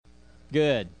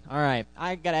Good. All right.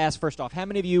 I got to ask first off, how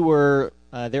many of you were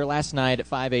there last night at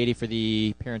 580 for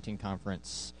the parenting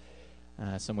conference?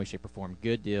 Some way, shape, or form.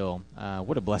 Good deal.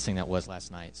 What a blessing that was last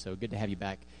night. So good to have you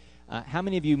back. How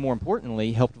many of you, more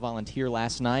importantly, helped volunteer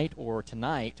last night or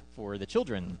tonight for the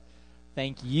children?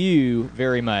 Thank you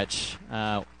very much.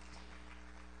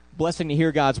 Blessing to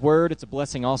hear God's word. It's a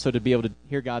blessing also to be able to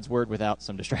hear God's word without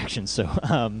some distractions. So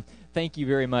thank you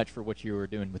very much for what you were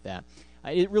doing with that.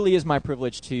 It really is my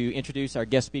privilege to introduce our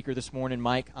guest speaker this morning,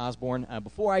 Mike Osborne.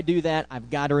 Before I do that,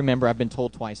 I've got to remember, I've been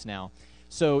told twice now.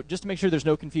 So just to make sure there's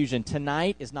no confusion,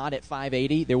 tonight is not at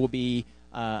 580. There will be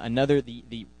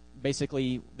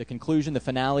basically the conclusion, the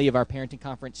finale of our parenting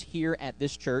conference here at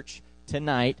this church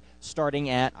tonight, starting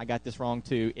at, I got this wrong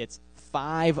too, it's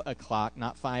 5 o'clock,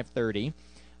 not 5:30.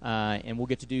 And we'll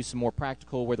get to do some more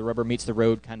practical, where the rubber meets the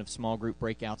road, kind of small group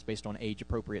breakouts based on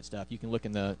age-appropriate stuff. You can look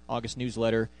in the August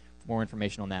newsletter for more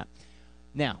information on that.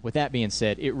 Now, with that being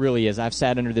said, it really is. I've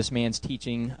sat under this man's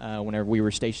teaching whenever we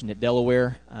were stationed at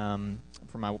Delaware,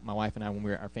 for my wife and I, when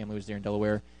our family was there in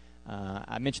Delaware.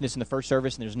 I mentioned this in the first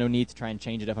service, and there's no need to try and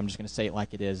change it up. I'm just going to say it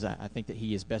like it is. I think that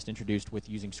he is best introduced with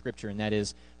using Scripture, and that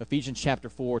is Ephesians chapter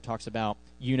 4 talks about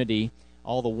unity,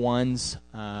 all the ones,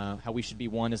 how we should be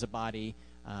one as a body,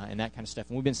 and that kind of stuff.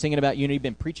 And we've been singing about unity,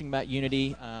 been preaching about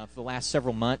unity for the last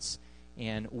several months.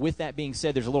 And with that being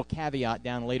said, there's a little caveat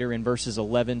down later in verses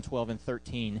 11, 12, and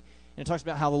 13. And it talks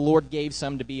about how the Lord gave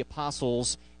some to be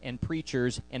apostles and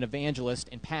preachers and evangelists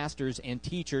and pastors and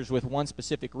teachers with one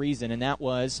specific reason, and that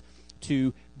was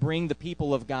to bring the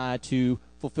people of God to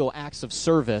fulfill acts of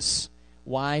service.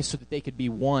 Why? So that they could be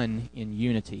one in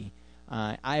unity.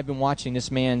 I have been watching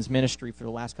this man's ministry for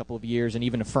the last couple of years and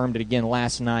even affirmed it again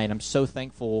last night. I'm so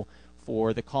thankful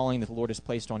for the calling that the Lord has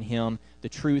placed on him, the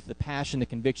truth, the passion, the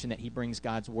conviction that he brings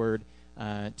God's word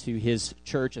to his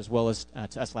church as well as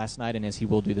to us last night and as he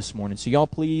will do this morning. So y'all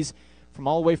please, from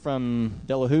all the way from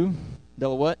Delaware,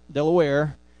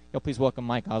 y'all please welcome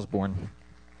Mike Osborne.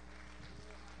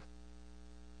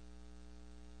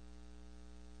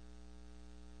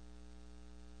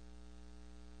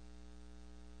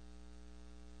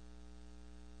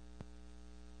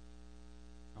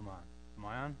 Am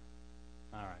I on?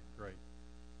 All right, great.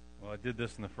 Well, I did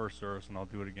this in the first service, and I'll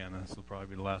do it again. This will probably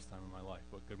be the last time in my life.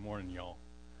 But good morning, y'all.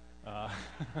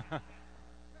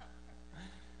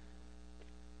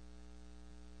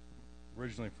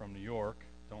 Originally from New York.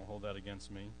 Don't hold that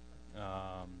against me.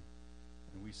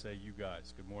 And we say you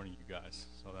guys. Good morning, you guys.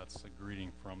 So that's a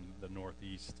greeting from the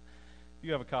Northeast. If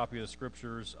you have a copy of the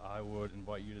Scriptures, I would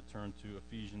invite you to turn to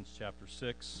Ephesians chapter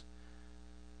 6.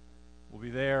 We'll be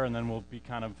there, and then we'll be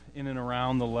kind of in and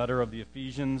around the letter of the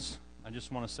Ephesians. I just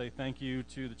want to say thank you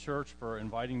to the church for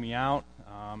inviting me out.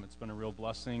 It's been a real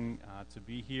blessing to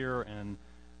be here, and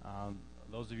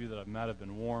those of you that I've met have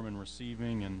been warm and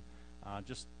receiving, and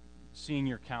just seeing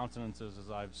your countenances as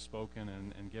I've spoken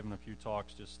and given a few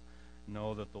talks, just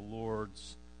know that the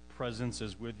Lord's presence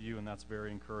is with you, and that's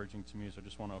very encouraging to me. So I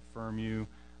just want to affirm you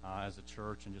as a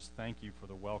church and just thank you for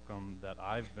the welcome that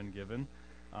I've been given.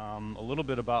 A little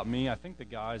bit about me. I think the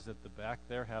guys at the back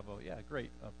there have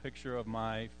a picture of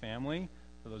my family.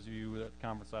 For those of you at the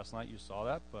conference last night, you saw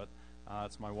that, but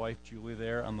it's my wife Julie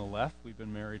there on the left. We've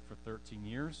been married for 13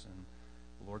 years, and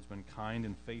the Lord's been kind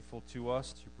and faithful to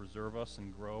us to preserve us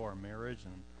and grow our marriage,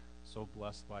 and so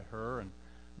blessed by her. And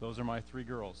those are my three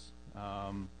girls.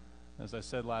 As I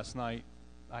said last night,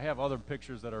 I have other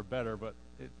pictures that are better, but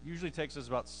it usually takes us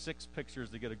about 6 pictures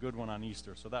to get a good one on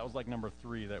Easter. So that was like number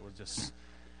 3 that was just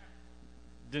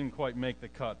didn't quite make the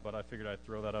cut, but I figured I'd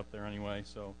throw that up there anyway.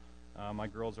 So my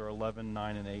girls are 11,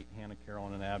 9, and 8, Hannah,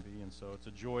 Carolyn, and Abby. And so it's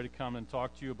a joy to come and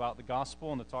talk to you about the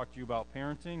gospel and to talk to you about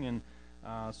parenting.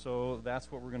 And so that's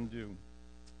what we're going to do.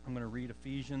 I'm going to read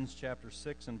Ephesians chapter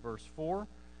 6 and verse 4,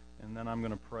 and then I'm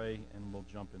going to pray and we'll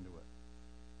jump into it.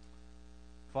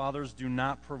 Fathers, do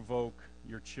not provoke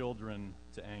your children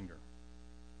to anger,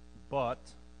 but,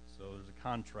 so there's a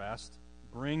contrast,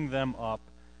 bring them up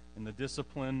in the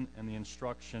discipline and the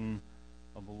instruction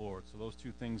of the Lord. So those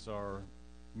two things are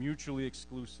mutually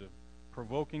exclusive.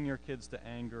 Provoking your kids to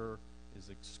anger is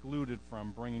excluded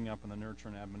from bringing up in the nurture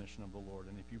and admonition of the Lord.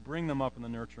 And if you bring them up in the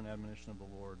nurture and admonition of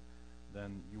the Lord,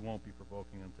 then you won't be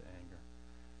provoking them to anger.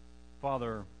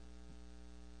 Father,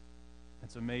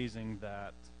 it's amazing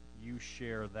that you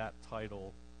share that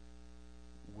title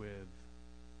with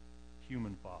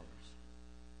human fathers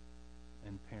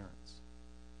and parents.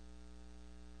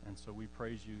 And so we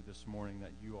praise you this morning that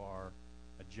you are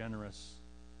a generous,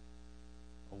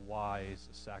 a wise,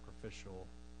 a sacrificial,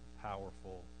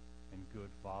 powerful, and good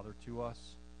Father to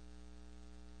us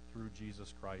through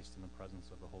Jesus Christ in the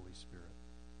presence of the Holy Spirit.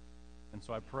 And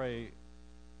so I pray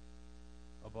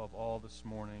above all this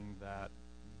morning that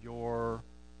your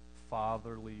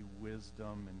fatherly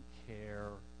wisdom and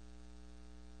care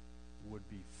would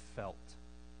be felt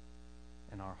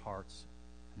in our hearts,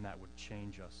 and that would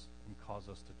change us and cause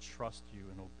us to trust you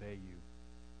and obey you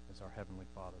as our Heavenly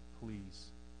Father.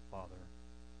 Please, Father,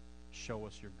 show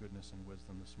us your goodness and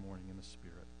wisdom this morning in the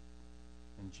Spirit.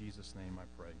 In Jesus' name I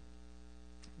pray.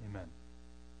 Amen.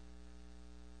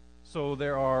 So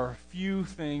there are few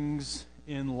things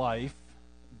in life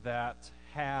that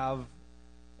have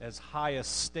as high of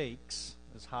stakes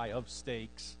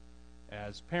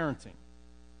as parenting.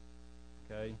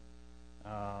 Okay?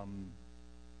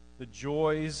 The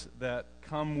joys that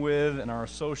come with and are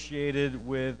associated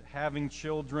with having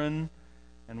children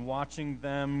and watching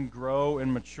them grow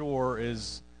and mature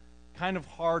is kind of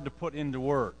hard to put into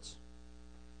words.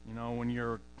 You know, when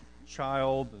your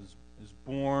child is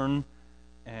born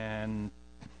and,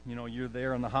 you know, you're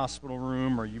there in the hospital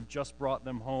room or you've just brought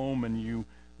them home and you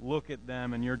look at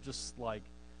them and you're just like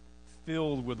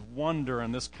filled with wonder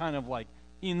and this kind of like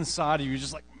inside of you,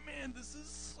 just like, man, this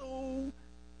is so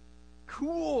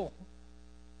cool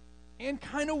and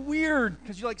kind of weird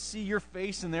because you like see your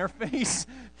face and their face.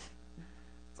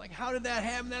 It's like, how did that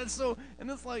happen? That's so, and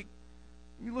it's like,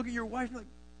 you look at your wife and like,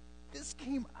 this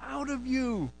came out of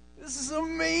you. This is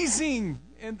amazing.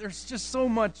 And there's just so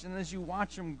much. And as you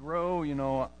watch them grow, you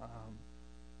know,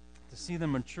 to see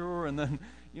them mature, and then,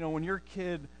 you know, when your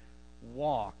kid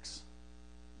walks,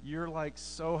 you're like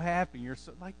so happy. You're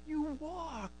so like, you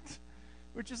walked,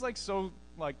 which is like so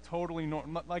like totally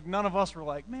normal. Like none of us were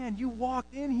like, man, you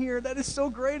walked in here. That is so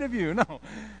great of you. No.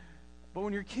 But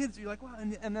when your kids, you're like, wow,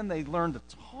 and then they learn to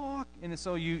talk, and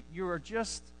so you are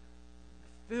just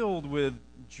filled with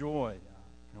joy.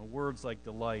 You know, words like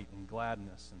delight and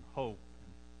gladness and hope.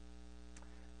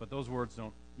 But those words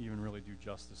don't even really do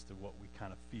justice to what we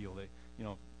kind of feel. They, you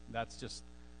know, that's just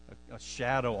a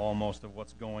shadow almost of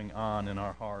what's going on in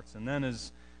our hearts. And then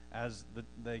as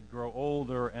they grow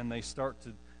older and they start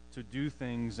to do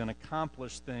things and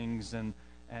accomplish things, and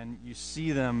you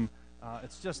see them,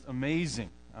 it's just amazing.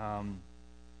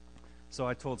 So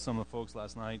I told some of the folks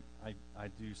last night, I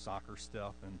do soccer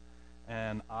stuff,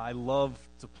 and I love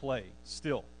to play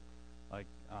still. Like,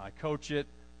 I coach it.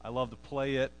 I love to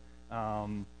play it.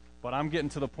 But I'm getting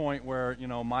to the point where, you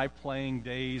know, my playing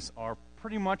days are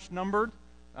pretty much numbered.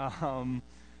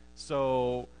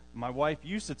 So my wife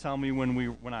used to tell me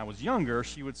when I was younger,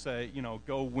 she would say, you know,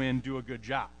 go win, do a good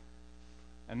job.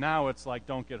 And now it's like,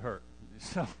 don't get hurt.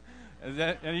 So,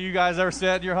 any of you guys ever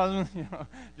said to your husband, you know,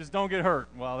 just don't get hurt?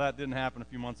 Well, that didn't happen a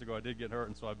few months ago. I did get hurt,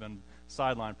 and so I've been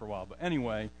sidelined for a while. But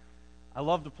anyway, I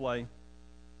love to play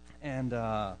and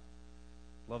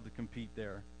love to compete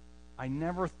there. I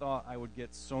never thought I would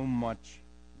get so much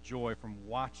joy from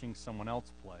watching someone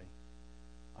else play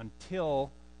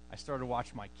until I started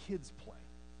watching my kids play.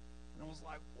 And I was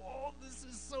like, whoa, this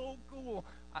is so cool.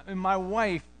 And my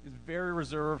wife is very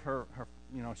reserved. Her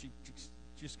you know,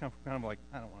 she's kind of like,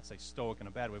 I don't want to say stoic in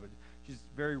a bad way, but she's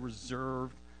very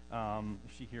reserved.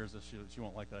 If she hears this, she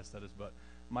won't like that I said this, but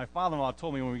my father-in-law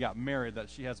told me when we got married that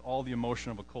she has all the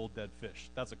emotion of a cold, dead fish.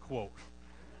 That's a quote.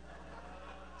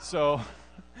 So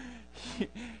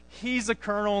he's a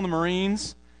colonel in the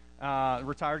Marines,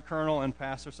 retired colonel and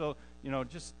pastor. So, you know,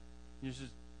 just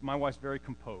my wife's very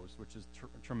composed, which is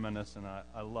tremendous, and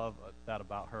I love that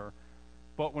about her.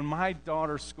 But when my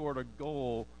daughter scored a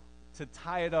goal to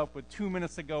tie it up with 2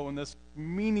 minutes to go in this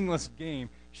meaningless game,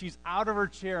 she's out of her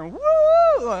chair and woo!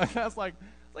 I was like,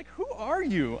 who are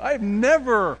you? I've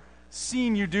never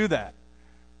seen you do that.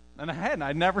 And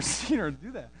I'd never seen her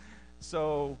do that.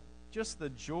 So just the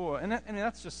joy, and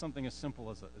that's just something as simple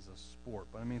as a sport.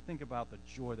 But I mean, think about the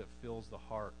joy that fills the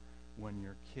heart when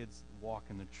your kids walk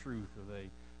in the truth, or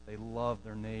they love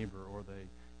their neighbor, or they,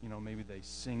 you know, maybe they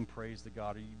sing praise to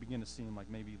God, or you begin to see them like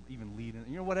maybe even leading,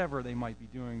 you know, whatever they might be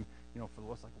doing, you know, for the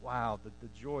Lord. It's like, wow, the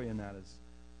joy in that is,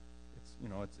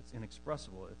 it's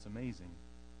inexpressible. It's amazing.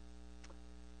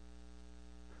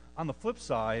 On the flip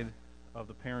side of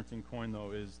the parenting coin,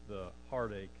 though, is the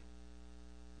heartache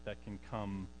that can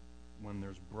come when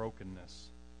there's brokenness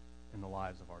in the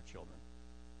lives of our children.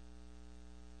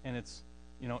 And it's,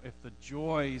 you know, if the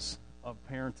joys of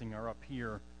parenting are up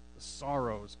here, the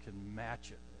sorrows can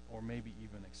match it, or maybe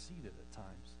even exceed it at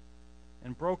times.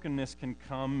 And brokenness can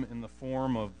come in the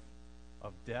form of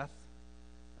death.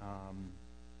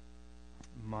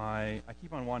 I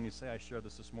keep on wanting to say I shared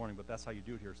this morning, but that's how you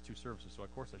do it here. It's 2 services, so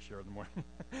of course I share it in the morning.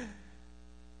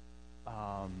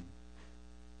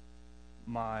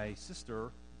 My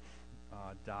sister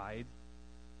died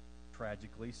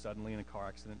tragically, suddenly in a car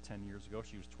accident 10 years ago.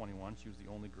 She was 21. She was the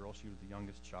only girl. She was the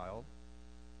youngest child.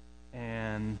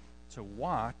 and to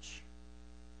watch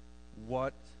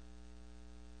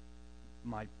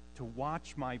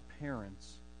my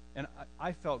parents, and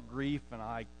I felt grief, and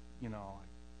I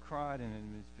cried,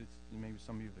 and maybe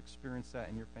some of you have experienced that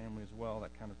in your family as well,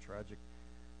 that kind of tragic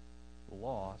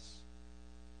loss.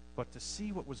 But to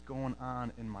see what was going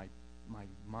on in my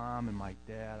mom and my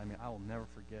dad, I mean, I will never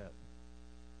forget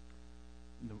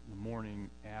the morning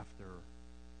after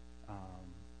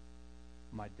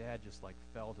my dad just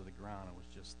fell to the ground and was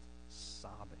just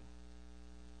sobbing.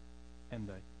 And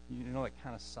that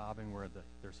kind of sobbing where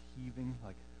there's heaving,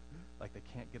 like they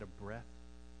can't get a breath.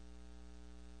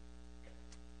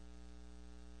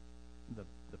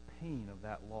 The pain of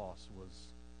that loss was,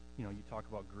 you talk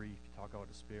about grief, you talk about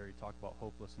despair, you talk about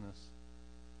hopelessness.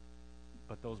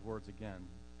 But those words, again,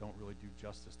 don't really do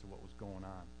justice to what was going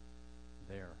on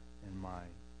there in my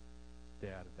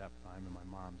dad at that time, in my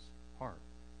mom's heart.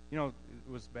 It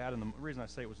was bad. The reason I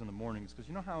say it was in the morning is because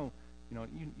you know how, you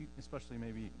especially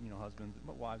maybe, husbands,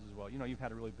 but wives as well, you've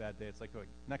had a really bad day. It's like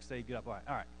next day you get up, all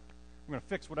right, we're going to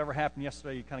fix whatever happened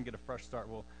yesterday. You kind of get a fresh start.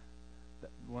 Well,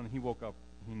 when he woke up,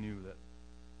 he knew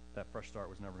that fresh start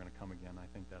was never going to come again. I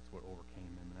think that's what overcame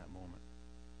him in that moment.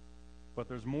 But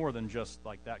there's more than just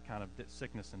that kind of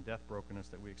sickness and death brokenness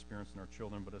that we experience in our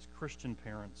children. But as Christian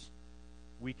parents,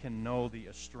 we can know the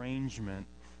estrangement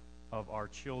of our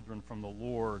children from the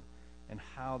Lord and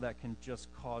how that can just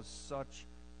cause such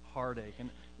heartache.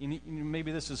 And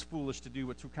maybe this is foolish to do,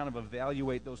 but to kind of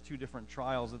evaluate those two different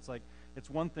trials, it's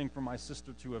one thing for my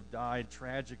sister to have died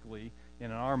tragically,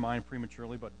 and in our mind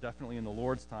prematurely, but definitely in the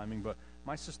Lord's timing. But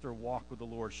my sister walked with the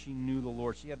Lord. She knew the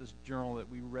Lord. She had this journal that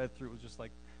we read through. It was just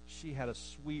she had a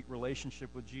sweet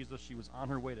relationship with Jesus. She was on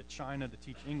her way to China to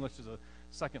teach English as a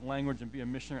second language and be a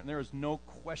missionary. And there is no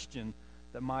question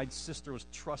that my sister was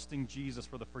trusting Jesus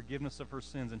for the forgiveness of her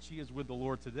sins, and she is with the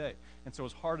Lord today. And so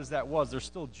as hard as that was, there's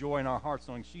still joy in our hearts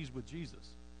knowing she's with Jesus.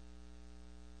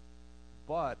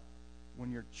 But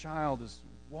when your child is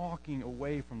walking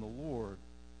away from the Lord,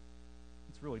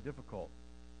 it's really difficult.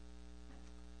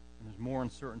 And there's more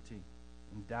uncertainty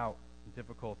and doubt and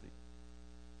difficulty.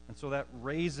 And so that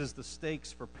raises the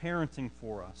stakes for parenting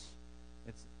for us.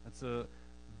 It's a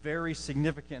very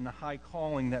significant and a high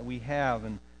calling that we have.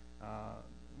 And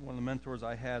one of the mentors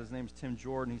I had, his name is Tim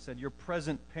Jordan, he said, your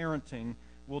present parenting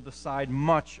will decide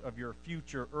much of your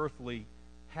future earthly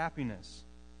happiness.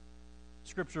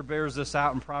 Scripture bears this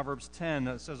out in Proverbs 10.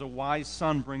 It says, a wise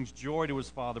son brings joy to his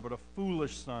father, but a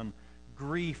foolish son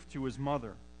grief to his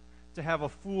mother. To have a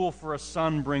fool for a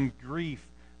son bring grief.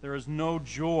 There is no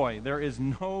joy. There is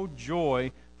no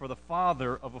joy for the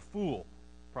father of a fool.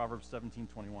 Proverbs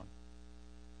 17:21.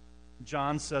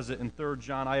 John says it in 3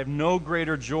 John, I have no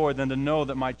greater joy than to know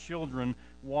that my children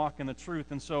walk in the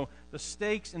truth. And so the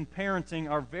stakes in parenting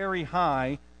are very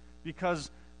high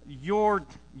because your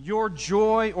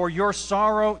joy or your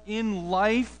sorrow in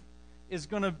life is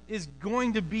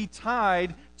going to be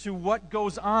tied to what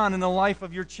goes on in the life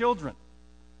of your children.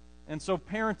 And so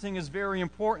parenting is very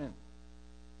important.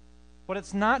 But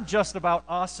it's not just about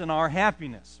us and our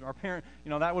happiness. Our parent,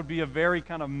 that would be a very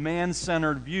kind of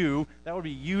man-centered view. That would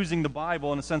be using the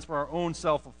Bible in a sense for our own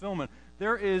self-fulfillment.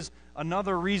 There is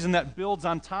another reason that builds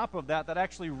on top of that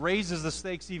actually raises the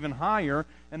stakes even higher,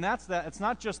 and that's that it's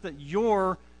not just that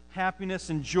your happiness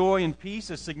and joy and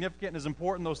peace, as significant and as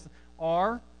important those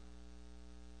are,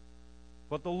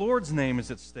 but the Lord's name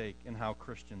is at stake in how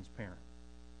Christians parent.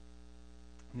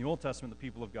 In the Old Testament, the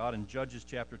people of God, in Judges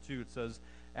chapter 2, it says,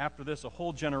 after this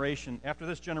generation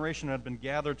had been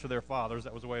gathered to their fathers,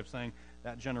 that was a way of saying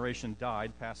that generation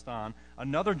died, passed on,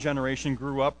 another generation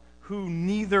grew up who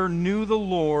neither knew the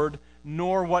Lord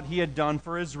nor what he had done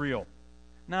for Israel.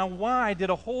 Now, why did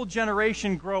a whole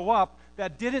generation grow up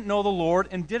that didn't know the Lord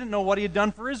and didn't know what he had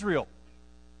done for Israel?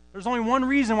 There's only one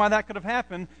reason why that could have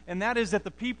happened, and that is that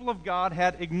the people of God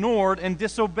had ignored and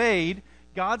disobeyed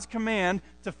God's command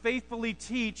to faithfully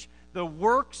teach the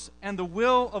works and the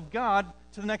will of God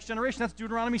to the next generation. That's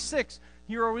Deuteronomy 6.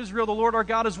 Hear, O Israel, the Lord our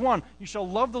God is one. You shall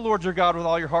love the Lord your God with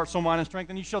all your heart, soul, mind, and strength,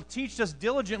 and you shall teach this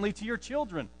diligently to your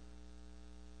children.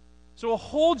 So a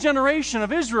whole generation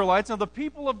of Israelites, of the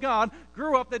people of God,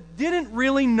 grew up that didn't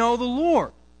really know the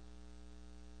Lord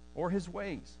or his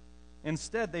ways.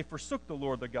 Instead, they forsook the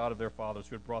Lord, the God of their fathers,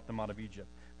 who had brought them out of Egypt.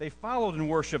 They followed and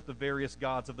worshiped the various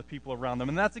gods of the people around them.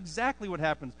 And that's exactly what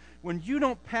happens when you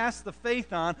don't pass the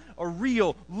faith on, a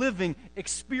real, living,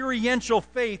 experiential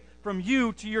faith from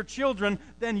you to your children,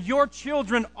 then your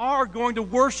children are going to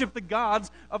worship the gods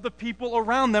of the people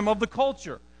around them, of the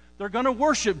culture. They're going to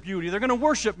worship beauty. They're going to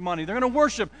worship money. They're going to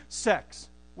worship sex,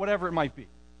 whatever it might be.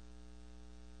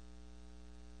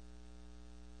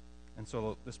 And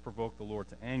so this provoked the Lord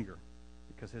to anger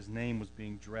because his name was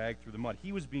being dragged through the mud.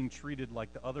 He was being treated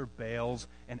like the other Baals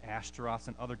and Ashtaroths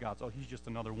and other gods. Oh, he's just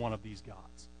another one of these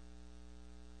gods.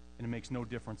 And it makes no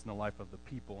difference in the life of the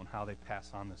people and how they pass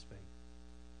on this faith.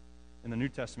 In the New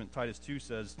Testament, Titus 2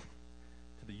 says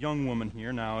to the young woman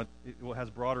here, now it has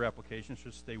broader applications,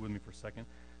 just stay with me for a second.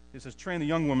 It says, train the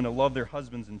young women to love their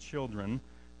husbands and children,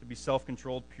 to be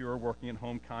self-controlled, pure, working at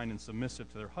home, kind, and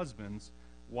submissive to their husbands.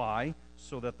 Why?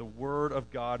 So that the word of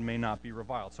God may not be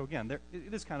reviled. So again,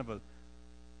 it is kind of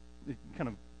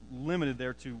limited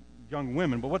there to young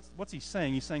women. But what's he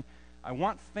saying? He's saying, I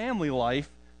want family life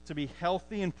to be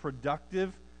healthy and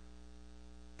productive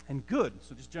and good.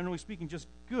 So just generally speaking, just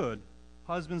good.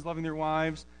 Husbands loving their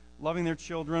wives, loving their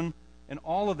children, and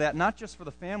all of that, not just for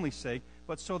the family's sake,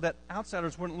 but so that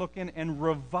outsiders wouldn't look in and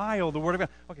revile the word of God.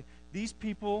 Okay, these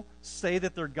people say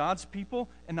that they're God's people,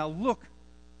 and now look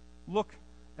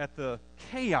at the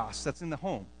chaos that's in the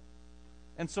home.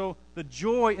 And so the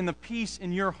joy and the peace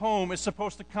in your home is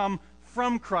supposed to come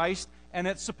from Christ, and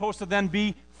it's supposed to then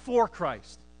be for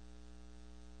Christ.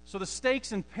 So the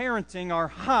stakes in parenting are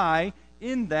high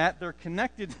in that they're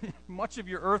connected. Much of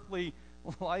your earthly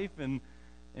life and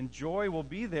joy will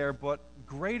be there, but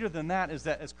greater than that is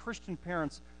that as Christian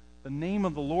parents, the name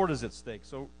of the Lord is at stake.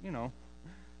 So,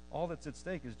 all that's at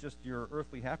stake is just your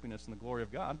earthly happiness and the glory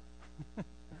of God.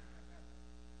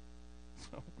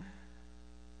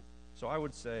 So I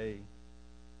would say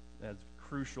that's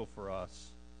crucial for us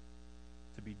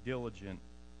to be diligent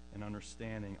in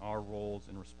understanding our roles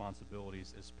and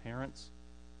responsibilities as parents,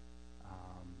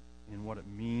 in what it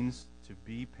means to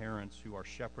be parents who are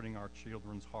shepherding our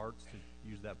children's hearts, to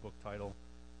use that book title,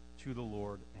 to the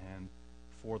Lord and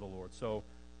for the Lord. So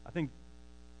I think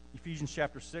Ephesians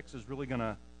chapter 6 is really going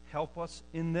to help us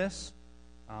in this.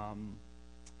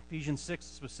 Ephesians 6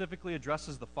 specifically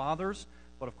addresses the fathers,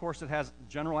 but of course it has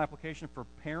general application for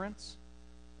parents.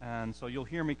 And so you'll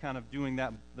hear me kind of doing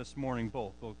that this morning,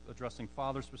 both addressing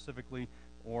fathers specifically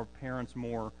or parents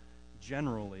more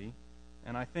generally.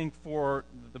 And I think for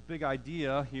the big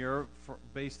idea here,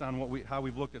 based on how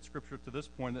we've looked at Scripture to this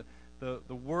point, that the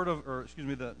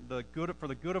good for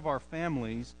the good of our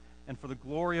families and for the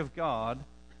glory of God,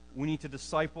 we need to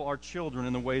disciple our children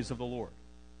in the ways of the Lord.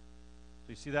 So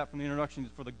you see that from the introduction.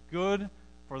 For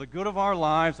the good of our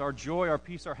lives, our joy, our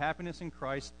peace, our happiness in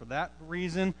Christ, for that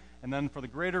reason, and then for the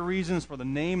greater reasons, for the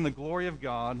name, the glory of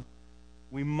God,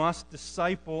 we must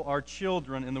disciple our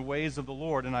children in the ways of the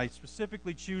Lord. And I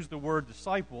specifically choose the word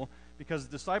disciple because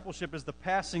discipleship is the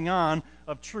passing on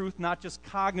of truth, not just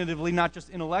cognitively, not just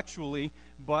intellectually,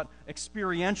 but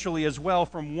experientially as well,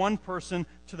 from one person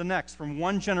to the next, from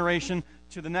one generation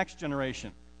to the next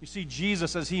generation. You see,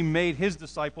 Jesus, as he made his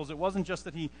disciples, it wasn't just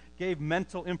that he gave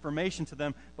mental information to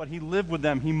them, but he lived with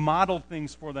them. He modeled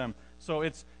things for them. So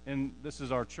and this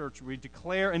is our church, we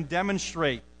declare and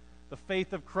demonstrate the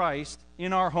faith of Christ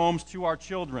in our homes to our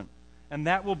children. And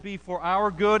that will be for our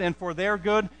good and for their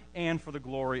good and for the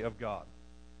glory of God.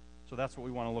 So that's what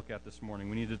we want to look at this morning.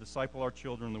 We need to disciple our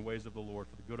children in the ways of the Lord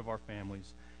for the good of our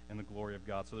families and the glory of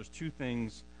God. So there's two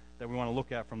things that we want to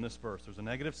look at from this verse. There's a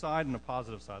negative side and a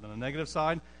positive side. On the negative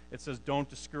side, it says, don't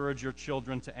discourage your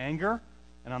children to anger.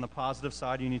 And on the positive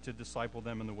side, you need to disciple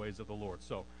them in the ways of the Lord.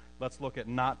 So let's look at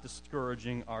not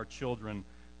discouraging our children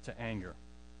to anger.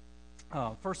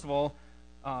 First of all,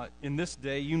 in this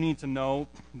day, you need to know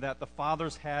that the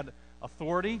fathers had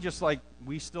authority, just like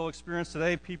we still experience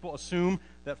today. People assume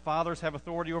that fathers have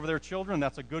authority over their children.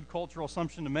 That's a good cultural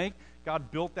assumption to make. God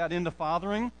built that into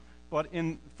fathering. But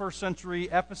in first century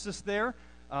Ephesus there,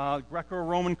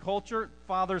 Greco-Roman culture,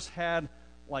 fathers had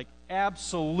like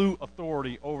absolute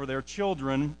authority over their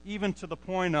children, even to the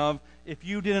point of if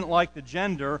you didn't like the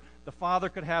gender, the father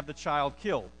could have the child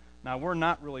killed. Now, we're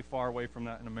not really far away from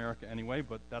that in America anyway,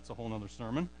 but that's a whole other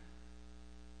sermon.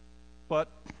 But,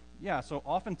 yeah, so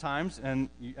oftentimes, and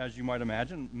as you might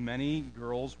imagine, many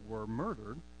girls were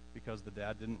murdered because the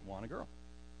dad didn't want a girl.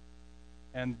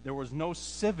 And there was no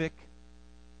civic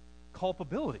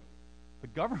culpability. The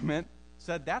government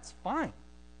said, that's fine.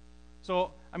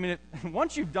 So, I mean,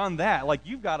 once you've done that, like,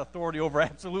 you've got authority over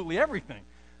absolutely everything.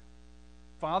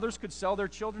 Fathers could sell their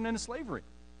children into slavery.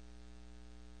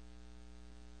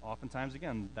 Oftentimes,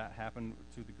 again, that happened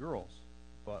to the girls,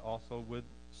 but also with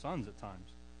sons at times.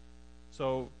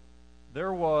 So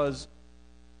there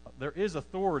is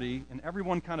authority, and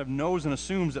everyone kind of knows and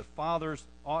assumes that fathers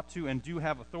ought to and do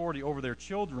have authority over their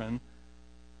children.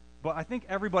 But I think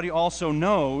everybody also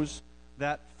knows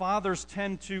that fathers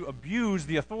tend to abuse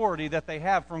the authority that they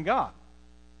have from God.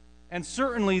 And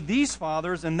certainly these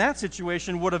fathers in that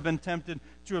situation would have been tempted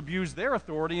to abuse their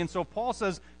authority. And so Paul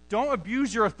says, don't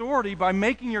abuse your authority by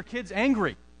making your kids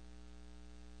angry.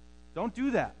 Don't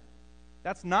do that.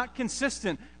 That's not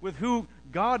consistent with who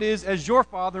God is as your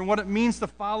Father and what it means to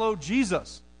follow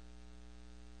Jesus.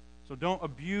 So don't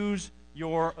abuse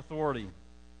your authority.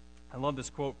 I love this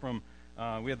quote from,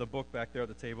 we have the book back there at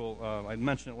the table. I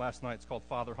mentioned it last night. It's called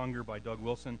Father Hunger by Doug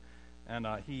Wilson. And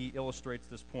he illustrates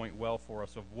this point well for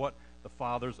us of what the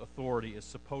Father's authority is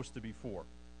supposed to be for.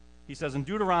 He says, in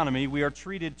Deuteronomy, we are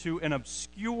treated to an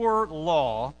obscure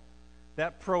law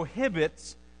that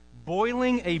prohibits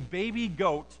boiling a baby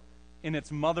goat in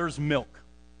its mother's milk.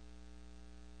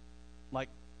 Like,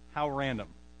 how random.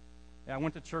 Yeah, I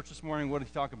went to church this morning. What did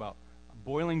he talk about?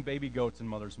 Boiling baby goats in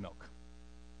mother's milk.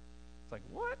 It's like,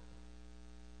 what?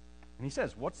 And he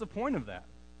says, what's the point of that?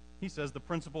 He says the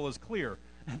principle is clear.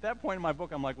 At that point in my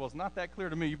book, I'm like, well, it's not that clear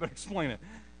to me. You better explain it.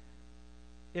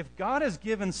 If God has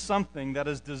given something that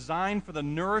is designed for the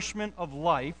nourishment of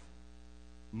life,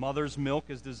 mother's milk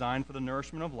is designed for the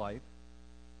nourishment of life,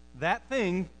 that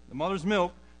thing, the mother's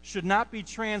milk, should not be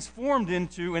transformed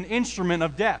into an instrument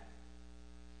of death,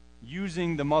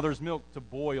 using the mother's milk to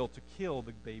boil to kill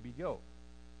the baby goat.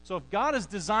 So if God has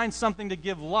designed something to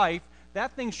give life,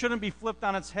 that thing shouldn't be flipped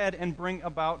on its head and bring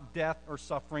about death or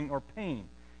suffering or pain.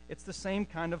 It's the same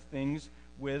kind of things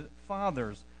with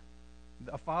fathers.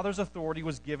 A father's authority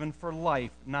was given for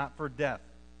life, not for death.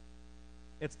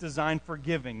 It's designed for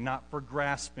giving, not for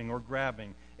grasping or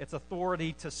grabbing. It's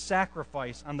authority to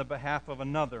sacrifice on the behalf of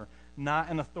another, not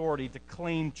an authority to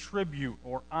claim tribute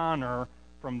or honor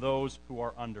from those who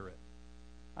are under it.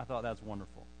 I thought that's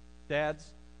wonderful.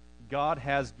 Dads, God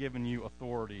has given you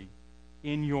authority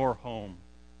in your home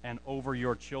and over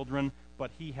your children,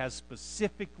 but He has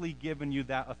specifically given you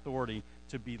that authority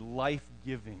to be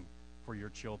life-giving for your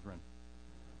children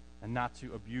and not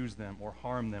to abuse them or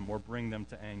harm them or bring them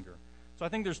to anger. So I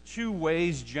think there's two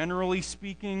ways, generally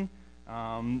speaking,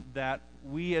 that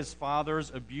we as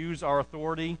fathers abuse our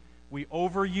authority. We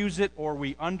overuse it or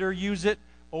we underuse it.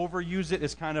 Overuse it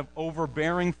is kind of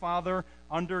overbearing father.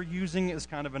 Underusing it is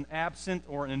kind of an absent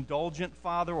or an indulgent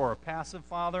father or a passive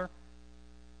father.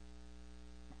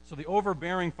 So the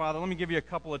overbearing father, let me give you a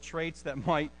couple of traits that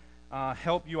might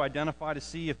help you identify to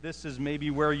see if this is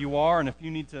maybe where you are, and if you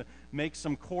need to make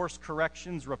some course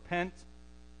corrections, repent.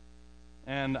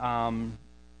 And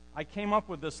I came up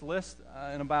with this list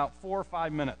in about 4 or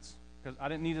 5 minutes because I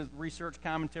didn't need to research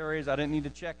commentaries. I didn't need to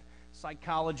check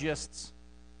psychologists.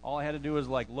 All I had to do was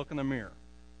look in the mirror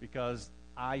because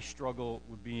I struggle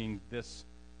with being this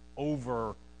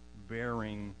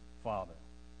overbearing father.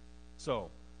 So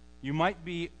you might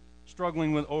be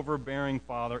struggling with overbearing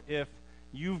father if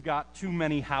you've got too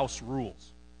many house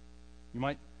rules. You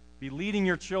might be leading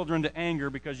your children to anger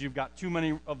because you've got too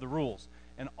many of the rules.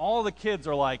 And all the kids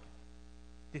are like,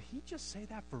 did he just say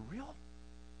that for real?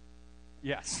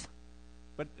 Yes.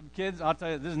 But kids, I'll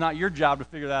tell you, this is not your job to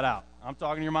figure that out. I'm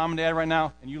talking to your mom and dad right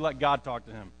now, and you let God talk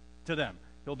to them.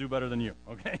 He'll do better than you,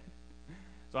 okay?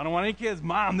 So I don't want any kids,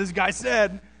 Mom, this guy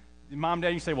said. Mom, Dad,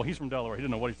 you say, well, he's from Delaware. He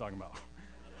didn't know what he's talking about.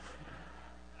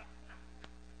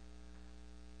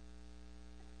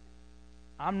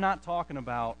 I'm not talking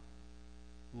about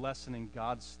lessening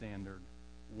God's standard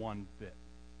one bit.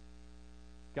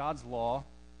 God's law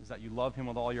is that you love Him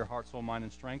with all your heart, soul, mind,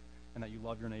 and strength, and that you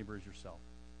love your neighbor as yourself.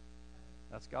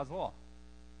 That's God's law.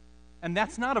 And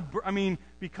that's not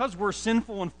because we're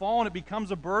sinful and fallen, it becomes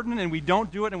a burden, and we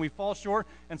don't do it, and we fall short,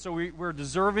 and so we're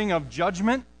deserving of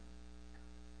judgment.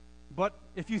 But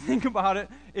if you think about it,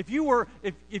 if your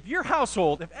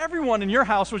household, if everyone in your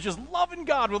house was just loving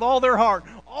God with all their heart,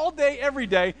 all day, every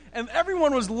day, and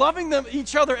everyone was loving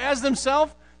each other as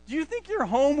themselves, do you think your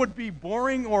home would be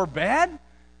boring or bad?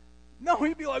 No,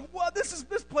 you'd be like, wow, this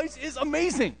place is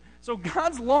amazing. So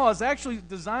God's law is actually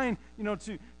designed,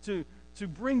 to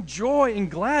bring joy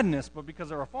and gladness, but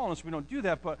because of our fallenness, we don't do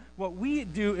that. But what we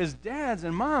do as dads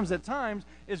and moms at times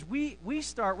is we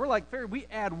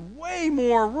add way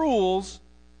more rules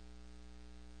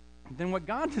than what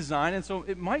God designed, and so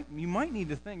you might need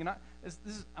to think. And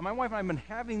my wife and I have been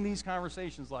having these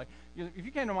conversations. If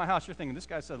you came to my house, you're thinking this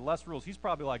guy said less rules. He's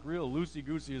probably real loosey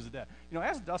goosey as a dad.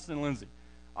 Ask Dustin and Lindsay.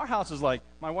 Our house is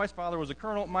my wife's father was a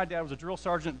colonel, my dad was a drill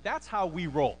sergeant. That's how we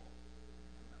roll.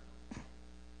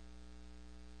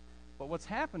 But what's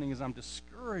happening is I'm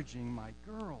discouraging my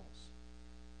girls.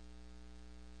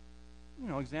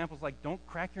 Examples like don't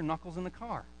crack your knuckles in the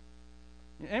car.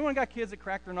 Anyone got kids that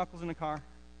crack their knuckles in the car?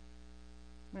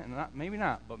 Man, maybe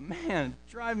not, but man,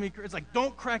 drive me crazy. It's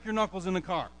don't crack your knuckles in the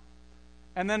car.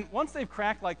 And then once they've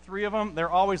cracked 3 of them,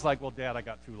 they're always like, well, Dad, I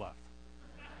got 2 left.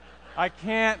 I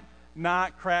can't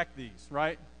not crack these,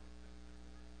 right?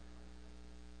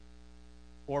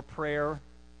 or prayer.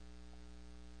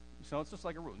 So it's just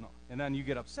like a rule. No. And then you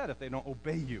get upset if they don't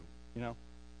obey you, you know.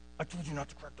 I told you not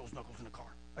to crack those knuckles in the car.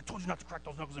 I told you not to crack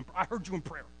those knuckles in prayer. I heard you in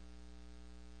prayer.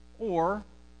 Or,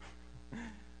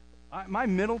 my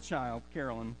middle child,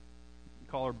 Carolyn,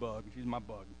 call her Bug. She's my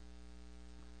Bug.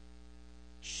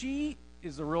 She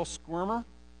is a real squirmer.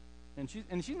 And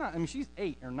she's not, I mean, she's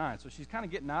 8 or 9, so she's kind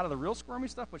of getting out of the real squirmy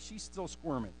stuff, but she's still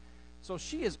squirming. So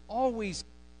she is always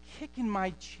kicking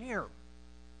my chair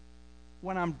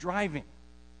when I'm driving.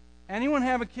 Anyone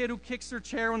have a kid who kicks their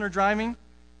chair when they're driving?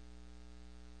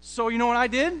 So you know what I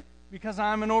did? Because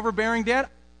I'm an overbearing dad,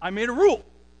 I made a rule.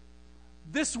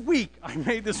 This week, I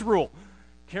made this rule.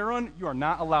 Carolyn, you are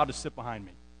not allowed to sit behind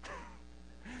me.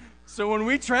 So when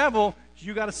we travel,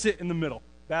 you got to sit in the middle.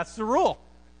 That's the rule.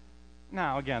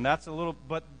 Now, again, that's a little,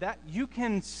 but that you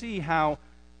can see how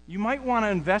you might want to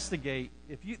investigate.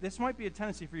 This might be a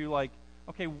tendency for you, like,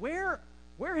 okay, where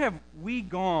have we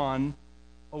gone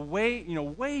away,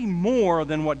 way more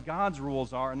than what God's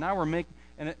rules are, and now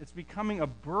it's becoming a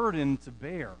burden to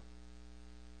bear.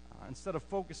 Instead of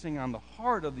focusing on the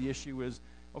heart of the issue is,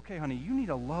 okay, honey, you need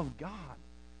to love God.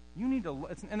 You need to,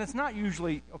 and it's not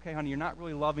usually, okay, honey, you're not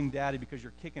really loving Daddy because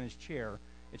you're kicking his chair.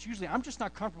 It's usually, I'm just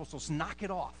not comfortable, so let's knock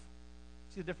it off.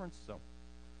 See the difference? So,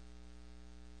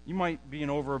 you might be an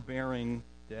overbearing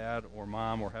dad or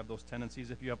mom or have those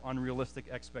tendencies if you have unrealistic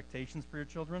expectations for your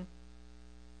children.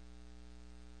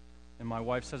 And my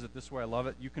wife says it this way, I love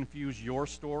it. You confuse your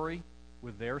story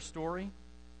with their story.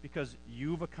 Because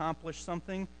you've accomplished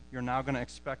something, you're now going to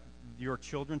expect your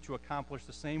children to accomplish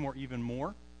the same or even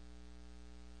more.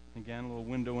 Again, a little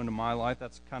window into my life.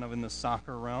 That's kind of in the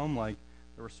soccer realm. Like,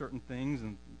 there were certain things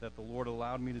that the Lord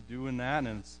allowed me to do in that,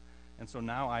 and so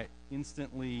now I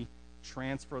instantly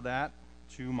transfer that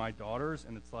to my daughters,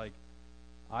 and it's like,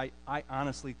 I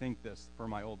honestly think this for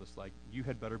my oldest, like, you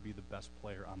had better be the best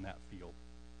player on that field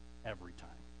every time.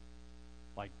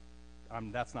 Like,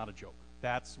 that's not a joke.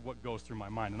 That's what goes through my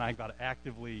mind, and I've got to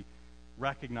actively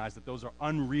recognize that those are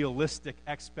unrealistic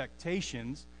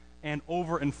expectations and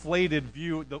overinflated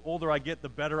view. The older I get, the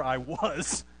better I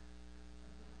was.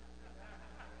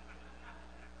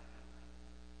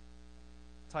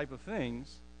 Type of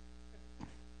things.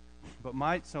 But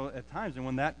so at times, and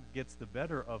when that gets the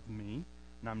better of me,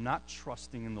 and I'm not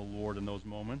trusting in the Lord in those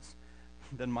moments,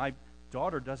 then my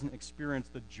daughter doesn't experience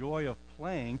the joy of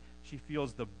playing. She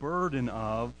feels the burden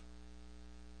of,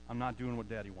 I'm not doing what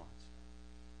Daddy wants.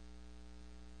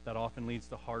 That often leads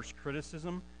to harsh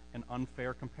criticism and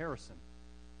unfair comparison.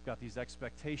 You've got these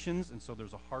expectations, and so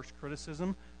there's a harsh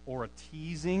criticism or a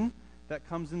teasing that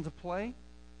comes into play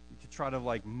to try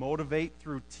to motivate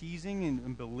through teasing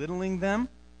and belittling them.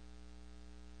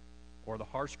 Or the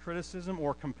harsh criticism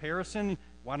or comparison.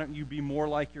 Why don't you be more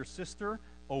like your sister?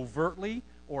 Overtly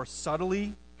or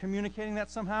subtly communicating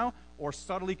that somehow, or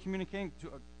subtly communicating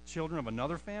to children of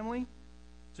another family.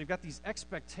 So you've got these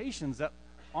expectations that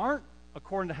aren't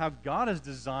according to how God has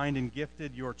designed and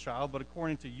gifted your child, but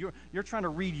according to you're trying to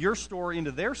read your story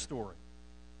into their story.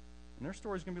 And their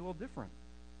story is going to be a little different.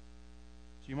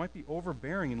 So you might be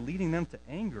overbearing and leading them to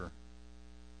anger.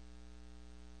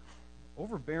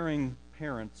 Overbearing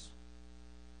parents,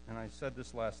 and I said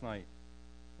this last night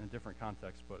in a different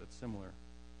context, but it's similar.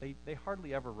 They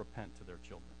hardly ever repent to their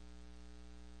children.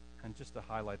 And just to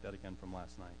highlight that again from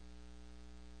last night.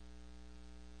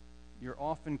 You're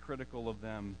often critical of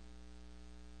them,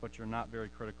 but you're not very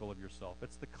critical of yourself.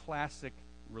 It's the classic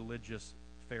religious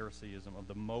Phariseeism of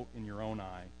the mote in your own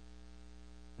eye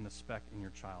and the speck in your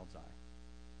child's eye.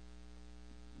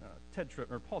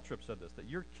 Paul Tripp said this, that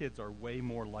your kids are way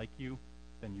more like you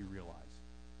than you realize.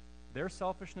 Their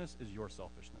selfishness is your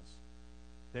selfishness.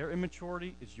 Their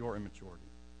immaturity is your immaturity.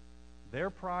 Their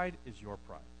pride is your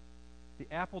pride. The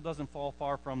apple doesn't fall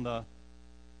far from the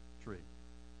tree.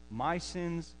 My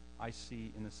sins I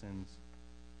see in the sins,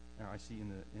 or I see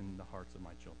in the hearts of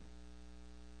my children.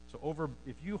 So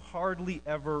if you hardly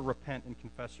ever repent and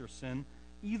confess your sin,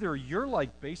 either you're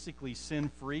basically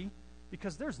sin-free,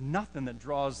 because there's nothing that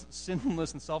draws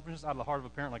sinfulness and selfishness out of the heart of a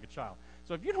parent like a child.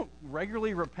 So if you don't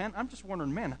regularly repent, I'm just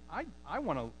wondering, man, I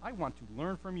want to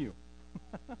learn from you.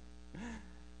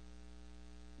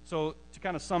 So to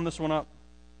kind of sum this one up,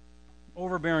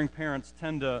 overbearing parents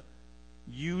tend to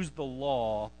use the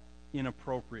law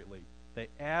inappropriately. They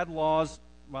add laws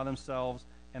by themselves,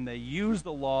 and they use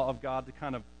the law of God to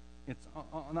kind of, it's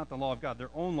not the law of God, their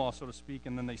own law, so to speak,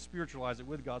 and then they spiritualize it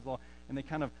with God's law, and they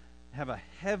kind of have a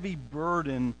heavy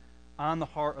burden on the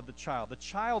heart of the child. The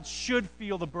child should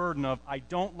feel the burden of, I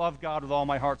don't love God with all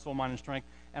my heart, soul, mind, and strength,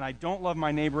 and I don't love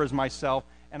my neighbor as myself,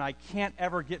 and I can't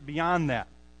ever get beyond that.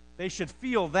 They should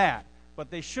feel that. but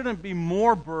they shouldn't be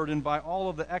more burdened by all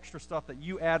of the extra stuff that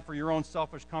you add for your own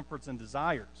selfish comforts and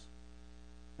desires.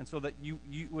 And so that you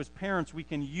as parents, we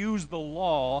can use the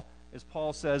law, as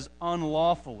Paul says,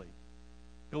 unlawfully.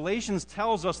 Galatians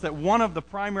tells us that one of the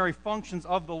primary functions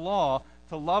of the law,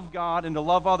 to love God and to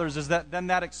love others, is that then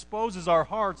that exposes our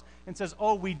hearts and says,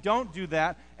 oh, we don't do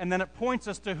that. And then it points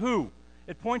us to who?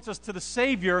 It points us to the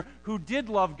Savior who did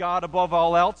love God above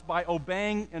all else by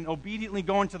obeying and obediently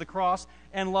going to the cross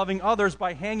and loving others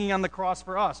by hanging on the cross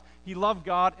for us. He loved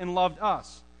God and loved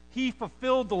us. He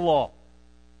fulfilled the law.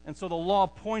 And so the law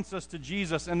points us to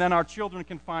Jesus, and then our children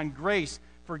can find grace,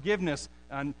 forgiveness,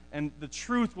 and the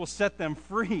truth will set them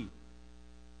free.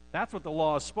 That's what the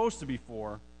law is supposed to be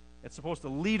for. It's supposed to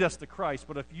lead us to Christ.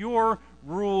 But if your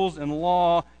rules and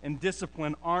law and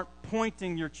discipline aren't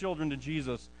pointing your children to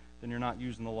Jesus, then you're not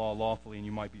using the law lawfully, and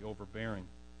you might be overbearing.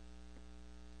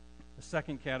 The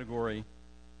second category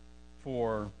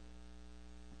for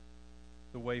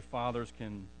the way fathers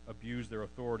can abuse their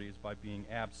authority is by being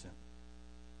absent.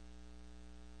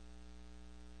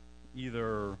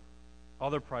 Either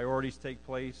other priorities take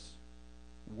place,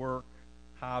 work,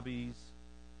 hobbies,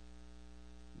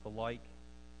 the like,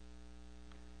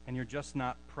 and you're just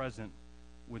not present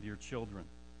with your children.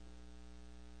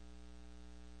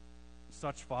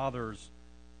 Such fathers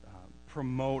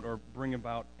promote or bring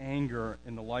about anger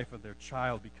in the life of their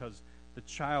child because the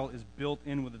child is built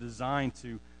in with a design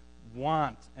to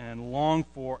want and long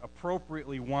for,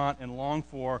 appropriately want and long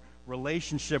for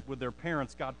relationship with their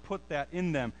parents. God put that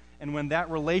in them. And when that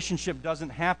relationship doesn't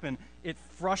happen, it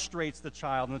frustrates the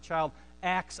child. And the child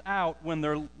acts out when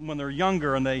they're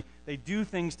younger, and they do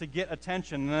things to get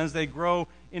attention. And as they grow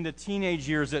into teenage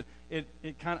years, it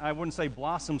kind of, I wouldn't say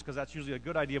blossoms because that's usually a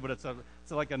good idea, but it's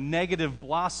like a negative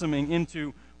blossoming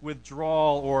into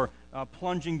withdrawal or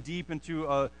plunging deep into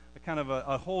a kind of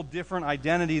a whole different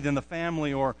identity than the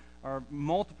family, or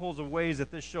multiples of ways that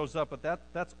this shows up. But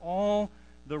that's all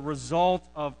the result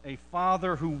of a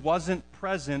father who wasn't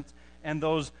present, and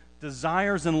those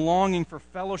desires and longing for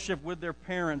fellowship with their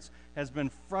parents has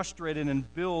been frustrated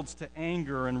and builds to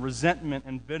anger and resentment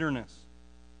and bitterness.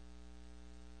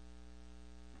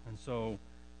 And so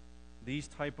these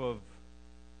type of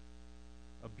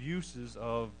abuses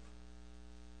of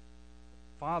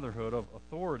fatherhood, of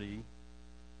authority,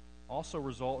 also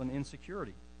result in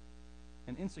insecurity.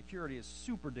 And insecurity is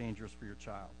super dangerous for your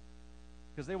child,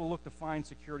 because they will look to find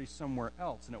security somewhere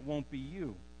else, and it won't be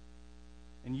you.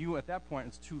 And you, at that point,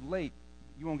 it's too late.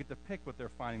 You won't get to pick what they're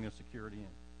finding their security in.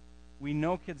 We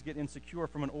know kids get insecure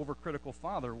from an overcritical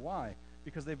father. Why?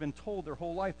 Because they've been told their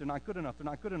whole life they're not good enough, they're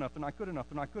not good enough, they're not good enough,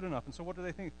 they're not good enough. And so what do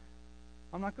they think?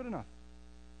 I'm not good enough.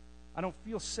 I don't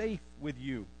feel safe with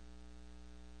you.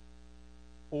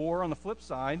 Or on the flip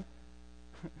side,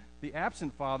 the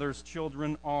absent father's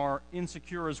children are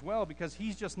insecure as well because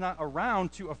he's just not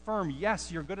around to affirm,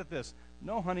 yes, you're good at this.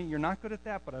 No, honey, you're not good at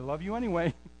that, but I love you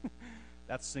anyway.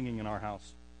 That's singing in our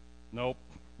house. Nope,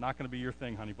 not going to be your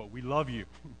thing, honey, but we love you.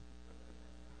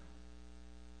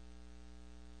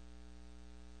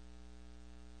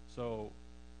 So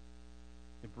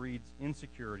it breeds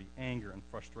insecurity, anger, and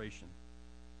frustration.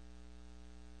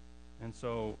 And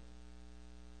so,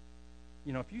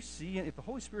 you know, if you see, if the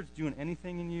Holy Spirit's doing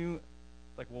anything in you,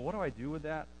 like, well, what do I do with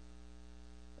that?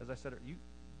 As I said,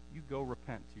 you go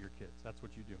repent to your kids. That's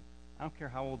what you do. I don't care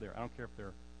how old they are. I don't care if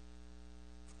they're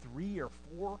 3 or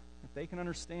 4. If they can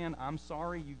understand, I'm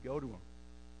sorry, you go to them.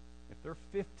 If they're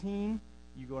 15,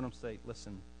 you go to them and say,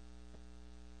 listen,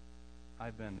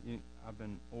 I've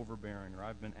been overbearing, or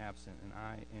I've been absent, and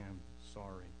I am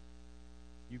sorry.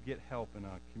 You get help in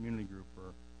a community group,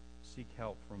 or seek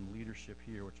help from leadership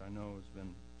here, which I know has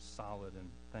been solid, and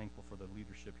thankful for the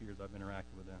leadership here as I've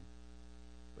interacted with them.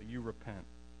 But you repent.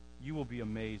 You will be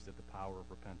amazed at the power of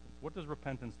repentance. What does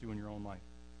repentance do in your own life?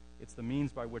 It's the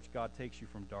means by which God takes you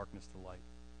from darkness to light.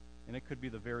 And it could be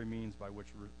the very means by which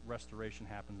restoration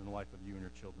happens in the life of you and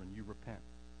your children. You repent.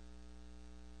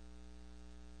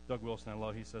 Doug Wilson, I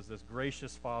love, he says this: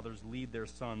 gracious fathers lead their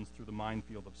sons through the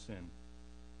minefield of sin.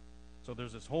 So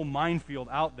there's this whole minefield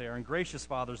out there, and gracious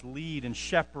fathers lead and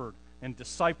shepherd and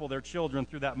disciple their children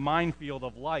through that minefield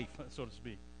of life, so to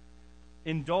speak.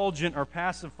 Indulgent or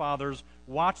passive fathers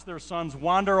watch their sons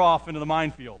wander off into the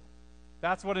minefield.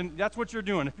 That's what you're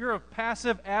doing. If you're a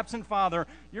passive, absent father,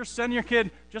 you're sending your kid,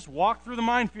 just walk through the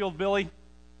minefield, Billy.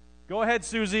 Go ahead,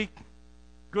 Susie.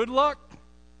 Good luck.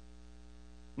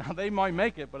 Now, they might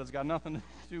make it, but it's got nothing to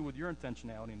do with your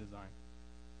intentionality and design.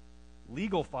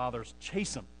 Legal fathers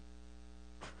chase them.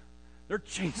 They're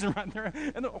chasing right there,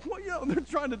 and they're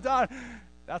trying to die.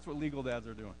 That's what legal dads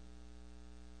are doing.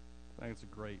 I think it's a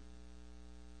great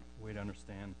way to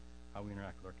understand how we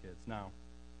interact with our kids. Now,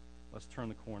 let's turn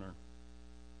the corner.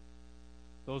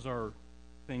 Those are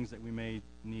things that we may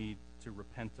need to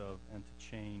repent of and to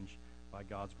change by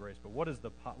God's grace. But what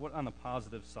on the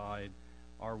positive side,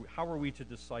 how are we to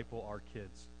disciple our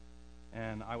kids?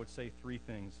 And I would say three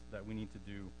things that we need to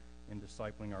do in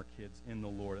discipling our kids in the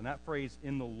Lord. And that phrase,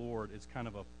 in the Lord, is kind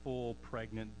of a full,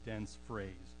 pregnant, dense phrase.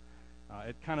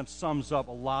 It kind of sums up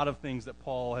a lot of things that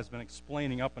Paul has been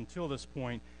explaining up until this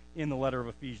point in the letter of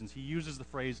Ephesians. He uses the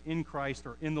phrase in Christ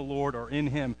or in the Lord or in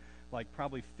Him like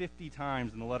probably 50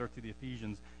 times in the letter to the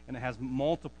Ephesians, and it has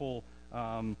multiple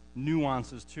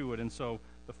nuances to it. And so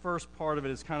the first part of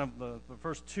it is kind of the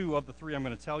first two of the three I'm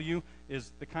going to tell you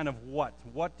is the kind of what.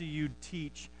 What do you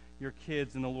teach your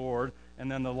kids in the Lord?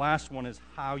 And then the last one is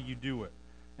how you do it.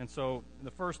 And so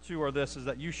the first two are this, is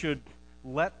that you should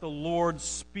let the Lord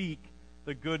speak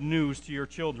the good news to your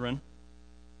children.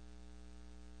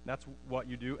 That's what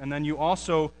you do. And then you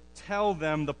also tell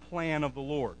them the plan of the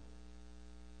Lord.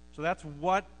 So that's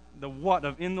what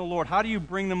of in the Lord. How do you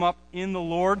bring them up in the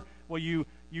Lord? Well, you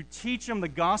teach them the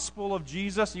gospel of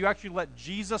Jesus. You actually let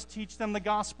Jesus teach them the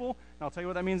gospel. And I'll tell you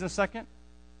what that means in a second.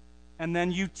 And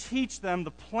then you teach them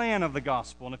the plan of the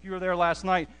gospel. And if you were there last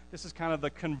night, this is kind of the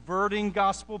converting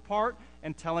gospel part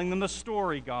and telling them the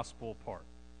story gospel part.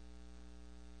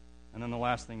 And then the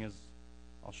last thing is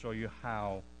I'll show you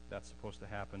how that's supposed to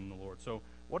happen in the Lord. So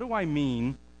what do I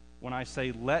mean when I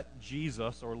say let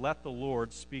Jesus or let the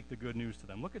Lord speak the good news to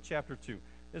them? Look at chapter 2.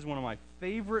 This is one of my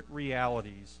favorite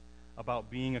realities about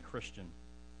being a Christian.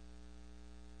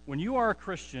 When you are a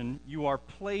Christian, you are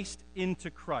placed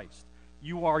into Christ.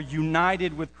 You are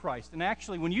united with Christ. And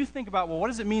actually, when you think about, well, what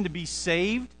does it mean to be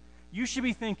saved? You should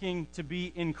be thinking to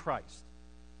be in Christ.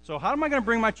 So how am I going to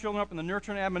bring my children up in the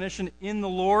nurture and admonition in the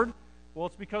Lord? Well,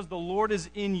 it's because the Lord is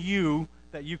in you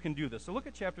that you can do this. So look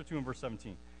at chapter 2 and verse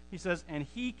 17. He says, and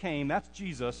He came, that's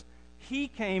Jesus, He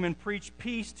came and preached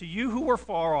peace to you who were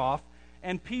far off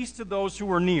and peace to those who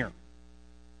were near.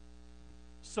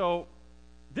 So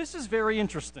this is very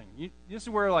interesting. This is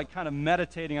where like kind of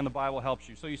meditating on the Bible helps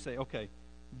you. So you say, okay,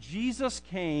 Jesus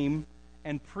came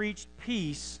and preached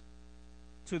peace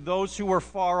to those who were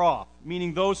far off,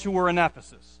 meaning those who were in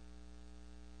Ephesus.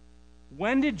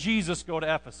 When did Jesus go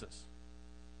to Ephesus?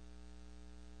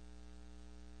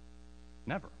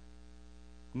 Never.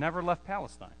 Never left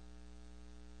Palestine.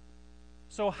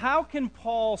 So how can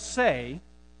Paul say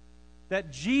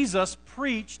that Jesus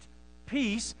preached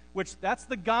peace, which that's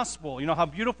the gospel? You know, how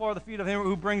beautiful are the feet of him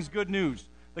who brings good news.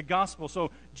 The gospel.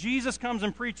 So Jesus comes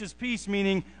and preaches peace,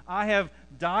 meaning I have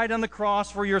died on the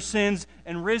cross for your sins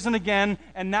and risen again,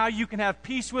 and now you can have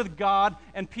peace with God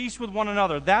and peace with one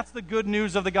another. That's the good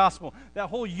news of the gospel. That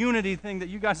whole unity thing that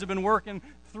you guys have been working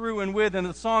through and with, and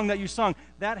the song that you sung,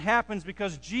 that happens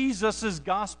because Jesus'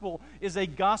 gospel is a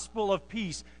gospel of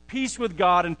peace. Peace with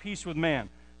God and peace with man.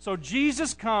 So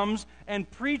Jesus comes and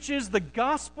preaches the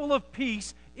gospel of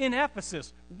peace in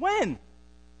Ephesus. When?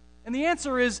 And the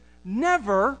answer is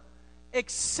never,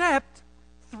 except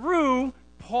through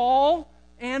Paul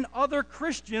and other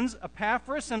Christians,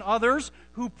 Epaphras and others,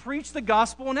 who preach the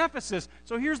gospel in Ephesus.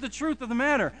 So here's the truth of the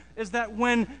matter, is that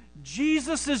when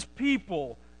Jesus'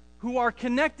 people who are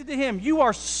connected to Him, you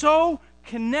are so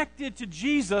connected to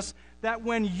Jesus that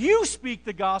when you speak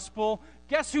the gospel,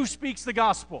 guess who speaks the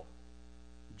gospel?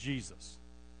 Jesus.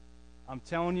 I'm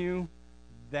telling you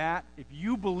that if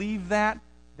you believe that,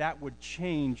 that would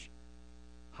change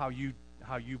how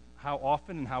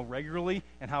often and how regularly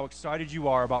and how excited you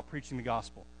are about preaching the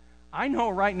gospel. I know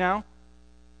right now,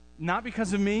 not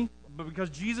because of me, but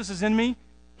because Jesus is in me,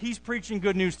 He's preaching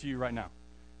good news to you right now.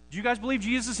 Do you guys believe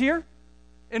Jesus is here?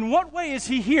 In what way is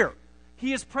He here?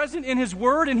 He is present in His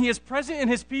Word, and He is present in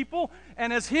His people,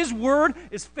 and as His Word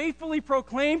is faithfully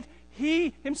proclaimed,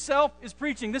 He Himself is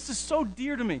preaching. This is so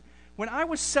dear to me. When I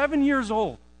was 7 years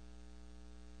old,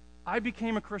 I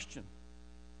became a Christian.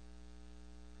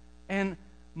 And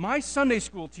my Sunday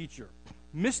school teacher,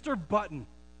 Mr. Button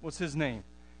was his name,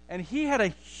 and he had a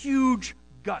huge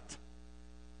gut.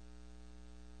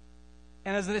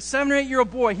 And as a 7 or 8 year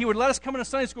old boy, he would let us come into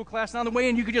Sunday school class, and on the way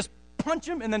in, you could just punch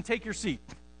him and then take your seat.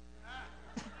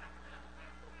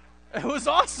 It was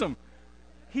awesome.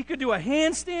 He could do a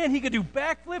handstand. He could do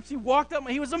backflips. He walked up.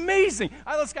 He was amazing.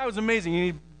 This guy was amazing.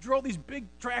 He drove these big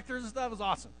tractors and stuff. It was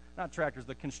awesome. Not tractors,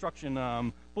 the construction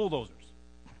bulldozers.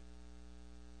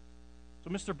 So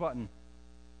Mr. Button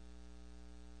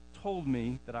told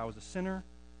me that I was a sinner,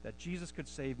 that Jesus could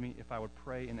save me if I would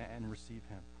pray and receive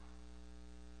Him.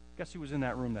 Guess who was in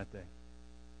that room that day?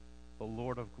 The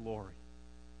Lord of glory.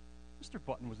 Mr.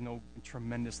 Button was no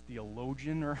tremendous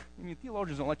theologian,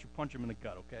 theologians don't let you punch him in the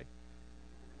gut, okay?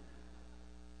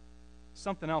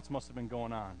 something else must have been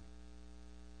going on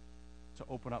to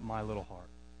open up my little heart.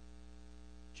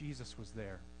 Jesus was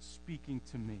there speaking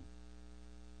to me.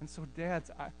 And so,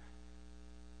 dads,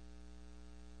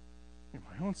 in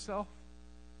my own self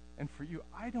and for you,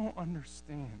 I don't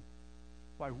understand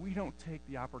why we don't take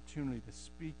the opportunity to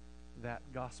speak that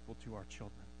gospel to our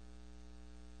children.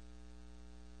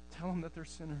 Tell them that they're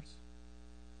sinners,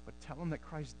 but tell them that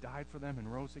Christ died for them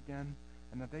and rose again,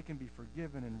 and that they can be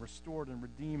forgiven and restored and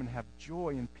redeemed and have joy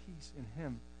and peace in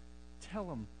Him. Tell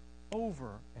them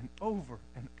over and over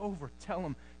and over. Tell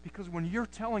them, because when you're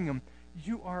telling them,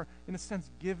 you are, in a sense,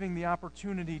 giving the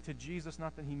opportunity to Jesus,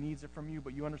 not that He needs it from you,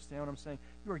 but you understand what I'm saying.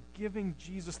 You are giving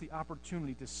Jesus the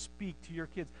opportunity to speak to your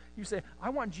kids. You say, I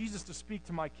want Jesus to speak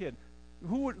to my kid.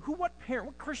 What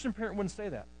Christian parent wouldn't say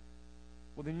that?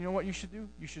 Well, then you know what you should do?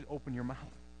 You should open your mouth,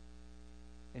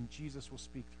 and Jesus will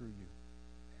speak through you.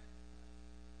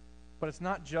 But it's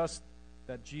not just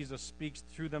that Jesus speaks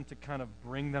through them to kind of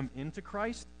bring them into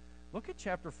Christ. Look at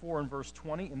chapter 4 and verse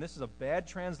 20, and this is a bad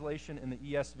translation in the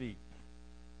ESV.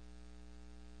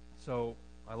 So,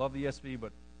 I love the ESV,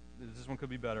 but this one could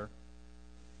be better.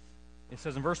 It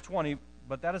says in verse 20,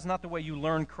 but that is not the way you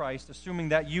learn Christ, assuming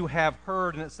that you have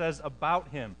heard, and it says about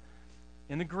Him.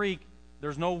 In the Greek,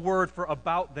 there's no word for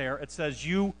about there. It says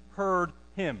you heard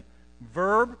Him.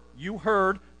 Verb, you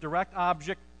heard. Direct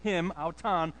object, Him,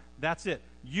 auton, that's it.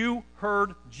 You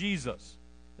heard Jesus,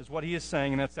 is what he is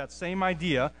saying, and it's that same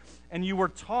idea. And you were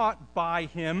taught by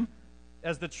Him,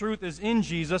 as the truth is in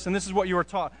Jesus, and this is what you were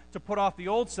taught, to put off the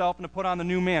old self and to put on the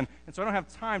new man. And so I don't have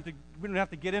time to, we don't have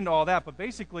to get into all that, but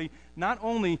basically, not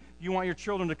only do you want your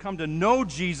children to come to know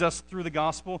Jesus through the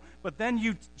gospel, but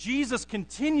then Jesus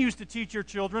continues to teach your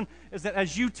children, is that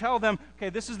as you tell them, okay,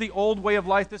 this is the old way of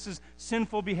life, this is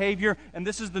sinful behavior, and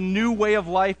this is the new way of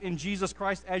life in Jesus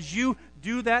Christ, as you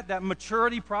do that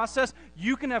maturity process,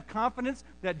 you can have confidence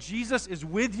that Jesus is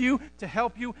with you to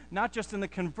help you, not just in the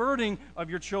converting of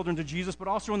your children to Jesus, but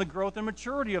also in the growth and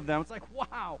maturity of them. It's like,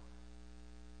 wow.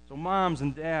 So moms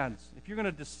and dads, if you're going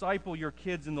to disciple your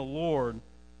kids in the Lord,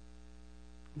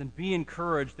 then be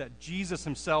encouraged that Jesus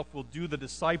Himself will do the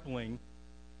discipling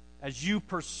as you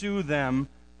pursue them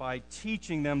by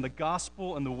teaching them the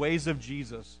gospel and the ways of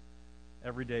Jesus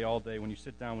every day, all day, when you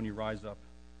sit down, when you rise up,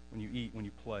 when you eat, when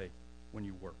you play, when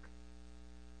you work.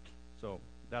 So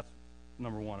that's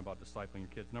number one about discipling your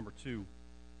kids. Number two,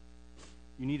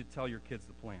 you need to tell your kids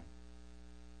the plan.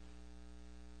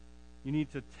 You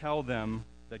need to tell them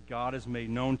that God has made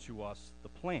known to us the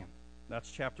plan.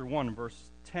 That's chapter 1, verse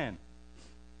 10.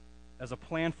 As a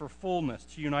plan for fullness,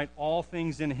 to unite all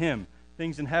things in Him,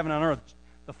 things in heaven and on earth.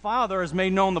 The Father has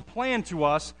made known the plan to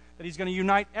us that He's going to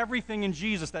unite everything in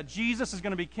Jesus, that Jesus is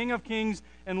going to be King of Kings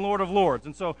and Lord of Lords.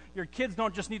 And so your kids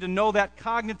don't just need to know that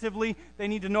cognitively, they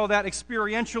need to know that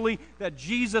experientially, that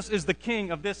Jesus is the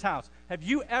King of this house. Have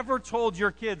you ever told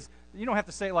your kids, you don't have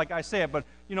to say it like I say it, but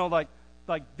you know, like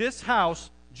this house,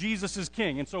 Jesus is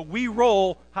King, and so we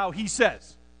roll how He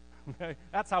says. Okay?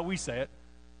 That's how we say it.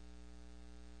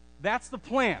 That's the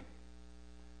plan.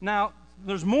 Now,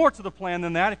 there's more to the plan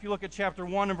than that. If you look at chapter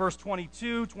 1 and verse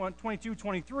 22,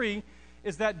 23,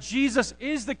 is that Jesus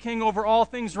is the King over all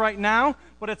things right now,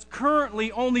 but it's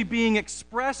currently only being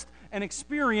expressed and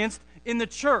experienced in the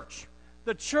church.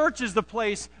 The church is the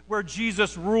place where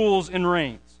Jesus rules and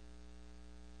reigns.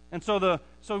 And so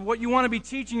what you want to be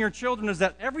teaching your children is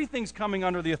that everything's coming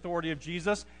under the authority of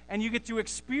Jesus, and you get to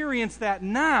experience that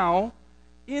now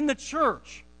in the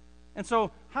church. And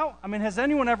so, has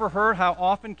anyone ever heard how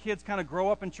often kids kind of grow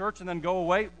up in church and then go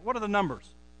away? What are the numbers?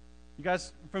 You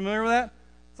guys familiar with that?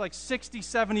 It's like 60,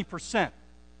 70%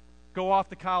 go off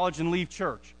to college and leave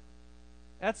church.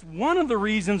 That's one of the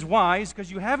reasons why, is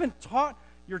because you haven't taught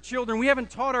your children, we haven't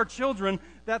taught our children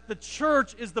that the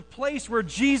church is the place where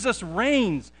Jesus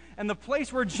reigns. And the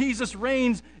place where Jesus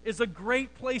reigns is a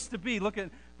great place to be. Look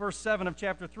at verse 7 of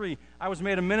chapter 3. I was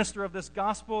made a minister of this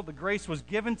gospel. The grace was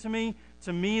given to me,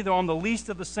 though I'm the least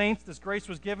of the saints. This grace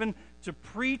was given to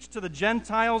preach to the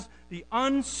Gentiles the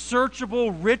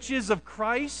unsearchable riches of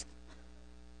Christ.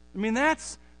 I mean,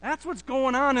 that's what's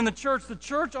going on in the church. The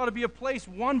church ought to be a place,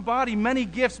 one body, many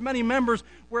gifts, many members,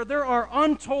 where there are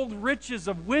untold riches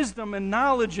of wisdom and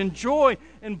knowledge and joy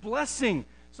and blessing.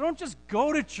 So don't just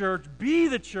go to church, be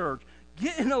the church.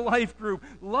 Get in a life group,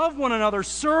 love one another,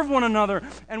 serve one another.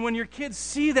 And when your kids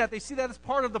see that, they see that as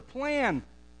part of the plan.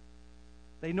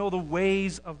 They know the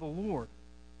ways of the Lord.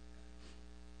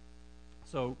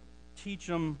 So teach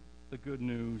them the good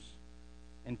news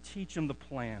and teach them the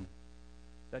plan.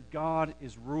 That God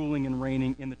is ruling and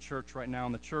reigning in the church right now,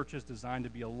 and the church is designed to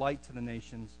be a light to the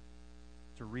nations,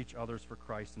 to reach others for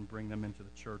Christ and bring them into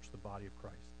the church, the body of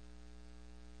Christ.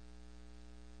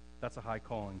 That's a high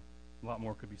calling. A lot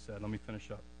more could be said. Let me finish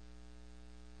up.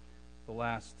 The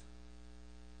last,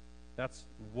 that's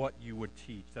what you would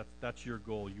teach. That's your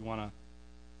goal. You want to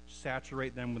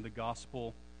saturate them with the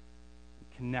gospel,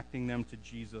 connecting them to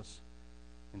Jesus,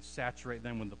 and saturate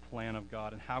them with the plan of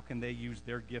God. And how can they use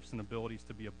their gifts and abilities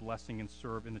to be a blessing and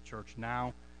serve in the church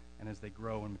now and as they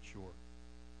grow and mature?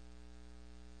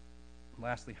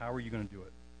 Lastly, how are you going to do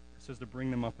it? It says to bring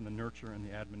them up in the nurture and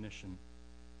the admonition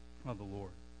of the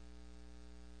Lord.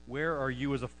 Where are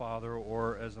you as a father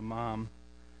or as a mom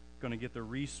going to get the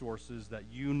resources that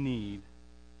you need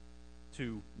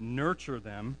to nurture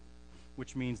them,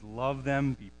 which means love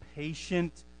them, be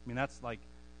patient? I mean, that's like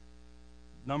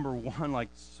number one, like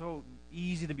so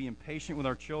easy to be impatient with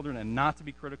our children and not to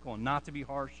be critical and not to be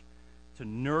harsh, to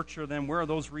nurture them. Where are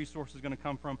those resources going to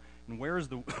come from? And where is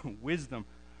the wisdom,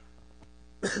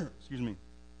 excuse me,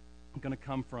 going to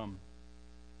come from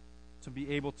to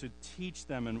be able to teach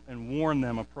them and warn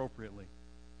them appropriately?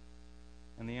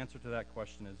 And the answer to that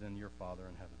question is in your Father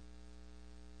in heaven.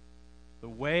 The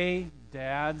way,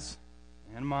 dads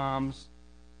and moms,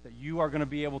 that you are going to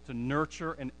be able to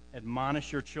nurture and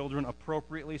admonish your children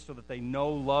appropriately so that they know,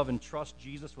 love, and trust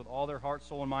Jesus with all their heart,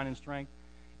 soul, and mind and strength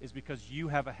is because you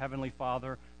have a heavenly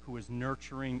Father who is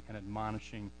nurturing and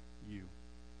admonishing you.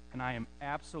 And I am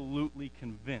absolutely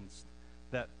convinced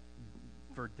that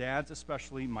for dads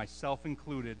especially, myself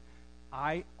included,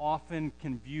 I often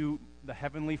can view the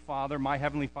Heavenly Father, my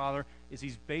Heavenly Father, is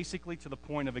he's basically to the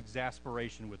point of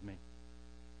exasperation with me.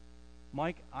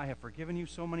 Mike, I have forgiven you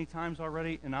so many times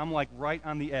already, and I'm like right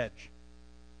on the edge.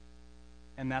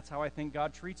 And that's how I think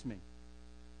God treats me.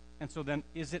 And so then,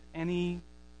 is it any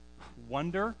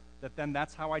wonder that then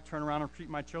that's how I turn around and treat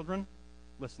my children?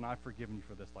 Listen, I've forgiven you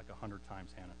for this like 100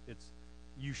 times, Hannah.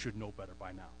 You should know better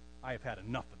by now. I have had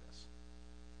enough of this.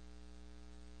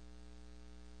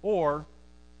 Or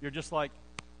you're just like,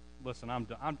 listen, I'm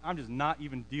just not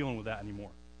even dealing with that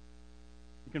anymore.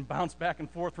 You can bounce back and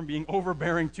forth from being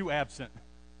overbearing to absent.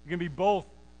 You can be both.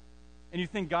 And you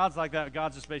think God's like that.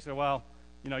 God's just basically, well,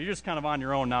 you're just kind of on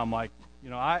your own now, Mike.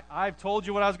 I've told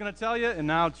you what I was going to tell you, and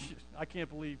now I can't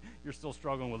believe you're still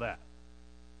struggling with that.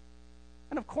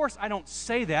 And of course, I don't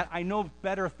say that. I know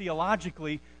better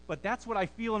theologically, but that's what I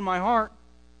feel in my heart.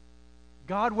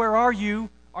 God, where are you?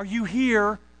 Are you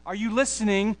here? Are you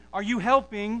listening? Are you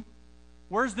helping?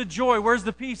 Where's the joy? Where's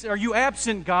the peace? Are you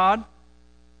absent, God?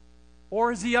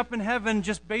 Or is he up in heaven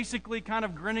just basically kind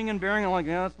of grinning and bearing and like,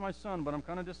 yeah, that's my son, but I'm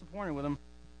kind of disappointed with him.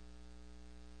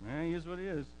 He is what he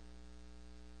is.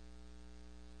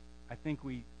 I think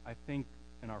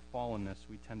in our fallenness,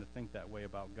 we tend to think that way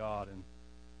about God, and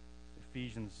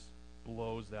Ephesians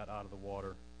blows that out of the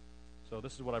water. So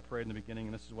this is what I prayed in the beginning,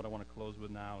 and this is what I want to close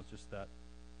with now, is just that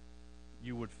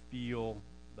you would feel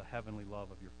the heavenly love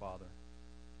of your Father.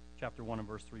 Chapter 1 and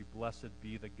verse 3, blessed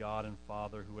be the God and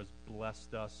Father who has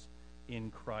blessed us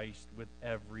in Christ with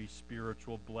every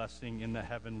spiritual blessing in the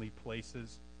heavenly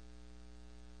places.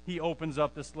 He opens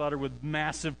up this letter with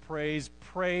massive praise.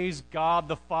 Praise God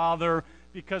the Father,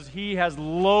 because he has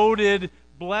loaded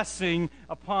blessing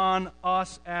upon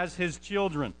us as his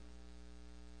children.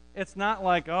 It's not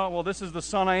like, oh, well, this is the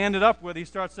son I ended up with. He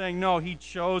starts saying, no, he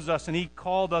chose us, and he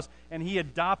called us, and he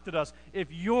adopted us. If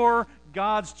you're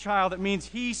God's child, it means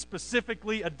he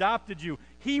specifically adopted you.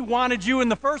 He wanted you in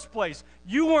the first place.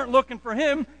 You weren't looking for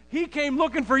him. He came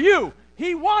looking for you.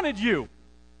 He wanted you.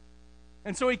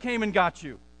 And so he came and got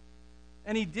you.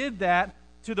 And he did that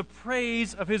to the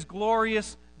praise of his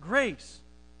glorious grace.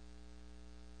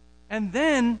 And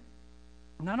then,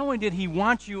 not only did he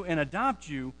want you and adopt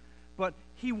you, but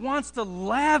he wants to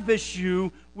lavish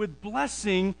you with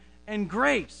blessing and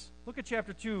grace. Look at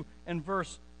chapter 2 and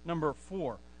verse number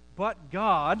 4. But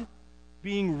God,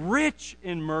 being rich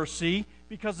in mercy,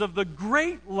 because of the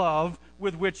great love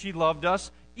with which he loved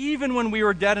us, even when we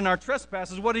were dead in our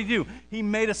trespasses, what did he do? He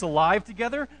made us alive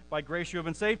together. By grace you have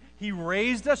been saved. He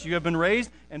raised us, you have been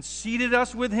raised, and seated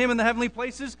us with him in the heavenly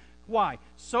places. Why?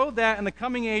 So that in the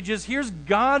coming ages, here's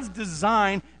God's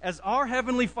design as our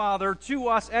Heavenly Father to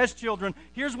us as children.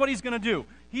 Here's what he's going to do.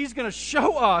 He's going to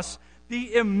show us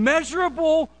the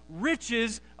immeasurable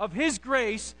riches of his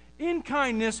grace in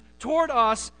kindness toward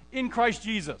us in Christ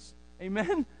Jesus.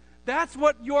 Amen? That's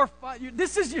what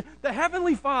the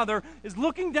Heavenly Father is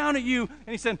looking down at you,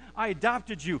 and he said, I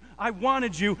adopted you, I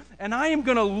wanted you, and I am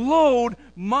going to load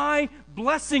my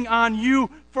blessing on you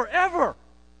forever.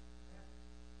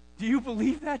 Do you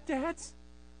believe that, dads?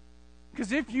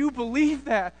 Because if you believe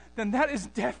that, then that is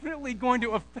definitely going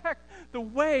to affect the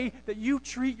way that you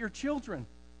treat your children.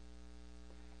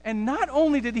 And not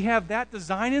only did he have that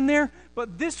design in there,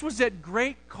 but this was at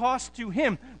great cost to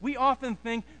him. We often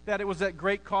think that it was at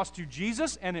great cost to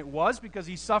Jesus, and it was because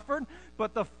he suffered,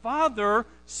 but the Father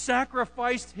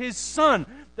sacrificed his Son.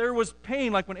 There was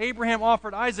pain, like when Abraham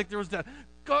offered Isaac, there was that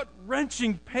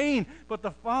gut-wrenching pain, but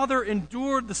the Father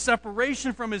endured the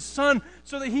separation from his Son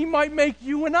so that he might make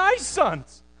you and I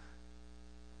sons.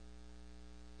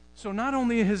 So not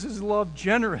only is his love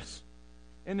generous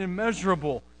and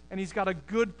immeasurable, and he's got a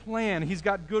good plan, he's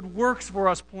got good works for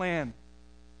us planned,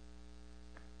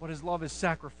 but his love is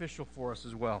sacrificial for us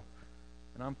as well.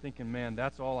 And I'm thinking, man,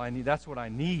 that's all I need. That's what I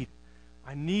need.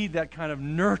 I need that kind of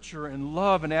nurture and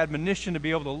love and admonition to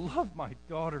be able to love my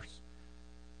daughters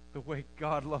the way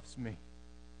God loves me.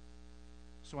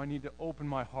 So I need to open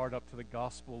my heart up to the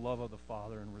gospel love of the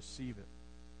Father and receive it.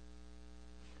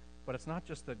 But it's not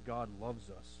just that God loves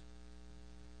us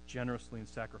generously and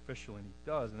sacrificially, and he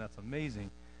does, and that's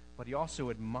amazing, but he also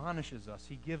admonishes us.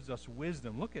 He gives us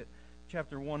wisdom. Look at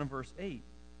chapter 1 and verse 8.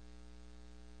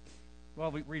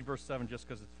 Well, we read verse 7 just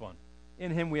because it's fun.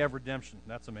 In him we have redemption.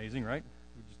 That's amazing, right?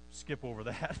 We just skip over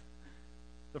that.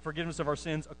 The forgiveness of our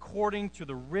sins according to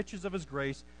the riches of his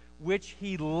grace, which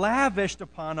he lavished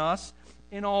upon us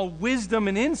in all wisdom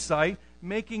and insight,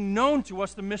 making known to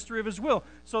us the mystery of his will.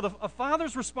 So a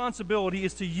father's responsibility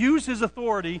is to use his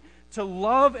authority to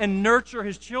love and nurture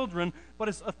his children, but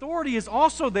his authority is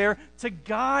also there to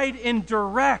guide and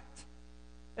direct.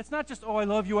 It's not just, oh, I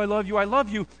love you, I love you, I love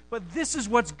you, but this is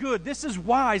what's good, this is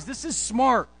wise, this is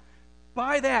smart.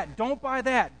 Buy that, don't buy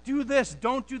that. Do this,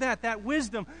 don't do that. That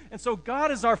wisdom. And so God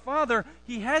is our Father.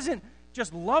 He hasn't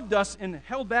just loved us and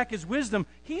held back his wisdom.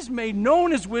 He's made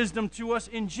known his wisdom to us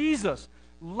in Jesus,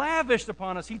 lavished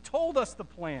upon us. He told us the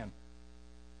plan.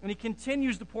 And he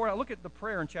continues to pour out. Look at the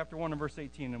prayer in chapter 1 and verse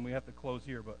 18, and we have to close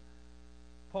here. But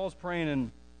Paul's praying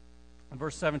in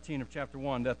verse 17 of chapter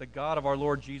 1, that the God of our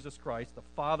Lord Jesus Christ, the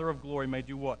Father of glory, may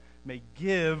do what? May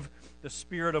give the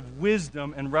spirit of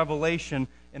wisdom and revelation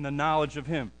in the knowledge of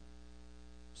him.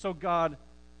 So God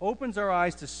opens our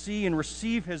eyes to see and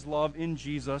receive his love in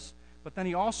Jesus, but then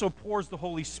he also pours the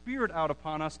Holy Spirit out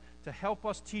upon us to help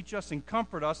us, teach us, and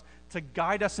comfort us, to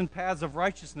guide us in paths of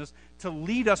righteousness, to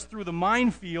lead us through the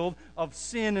minefield of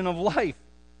sin and of life.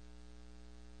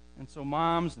 And so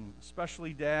moms, and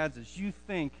especially dads, as you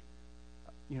think,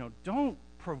 don't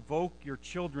provoke your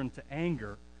children to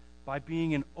anger by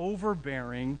being an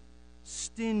overbearing,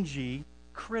 stingy,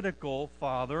 critical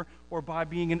father, or by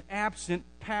being an absent,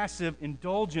 passive,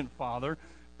 indulgent father,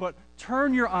 but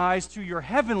turn your eyes to your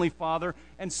heavenly Father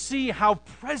and see how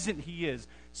present he is.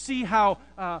 See how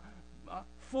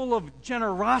full of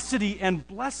generosity and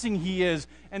blessing he is,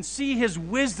 and see his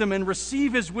wisdom and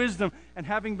receive his wisdom. And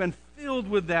having been filled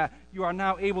with that, you are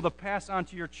now able to pass on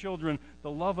to your children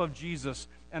the love of Jesus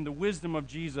and the wisdom of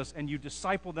Jesus, and you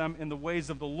disciple them in the ways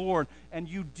of the Lord, and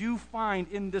you do find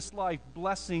in this life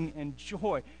blessing and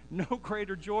joy. No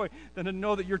greater joy than to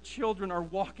know that your children are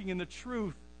walking in the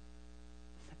truth.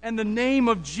 And the name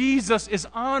of Jesus is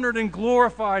honored and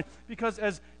glorified, because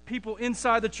as people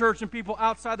inside the church and people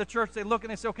outside the church, they look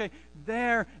and they say, okay,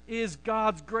 there is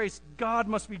God's grace. God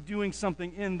must be doing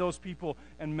something in those people.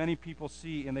 And many people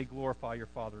see and they glorify your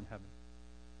Father in heaven.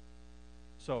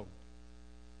 So,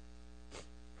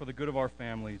 for the good of our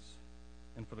families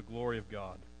and for the glory of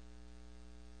God,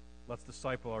 let's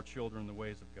disciple our children in the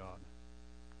ways of God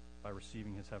by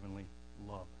receiving his heavenly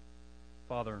love.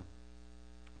 Father,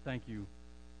 thank you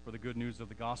for the good news of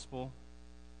the gospel.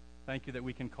 Thank you that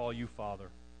we can call you Father.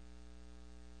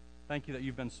 Thank you that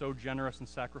you've been so generous and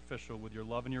sacrificial with your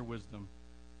love and your wisdom.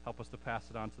 Help us to pass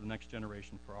it on to the next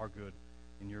generation for our good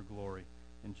and your glory.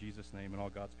 In Jesus' name, and all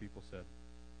God's people said.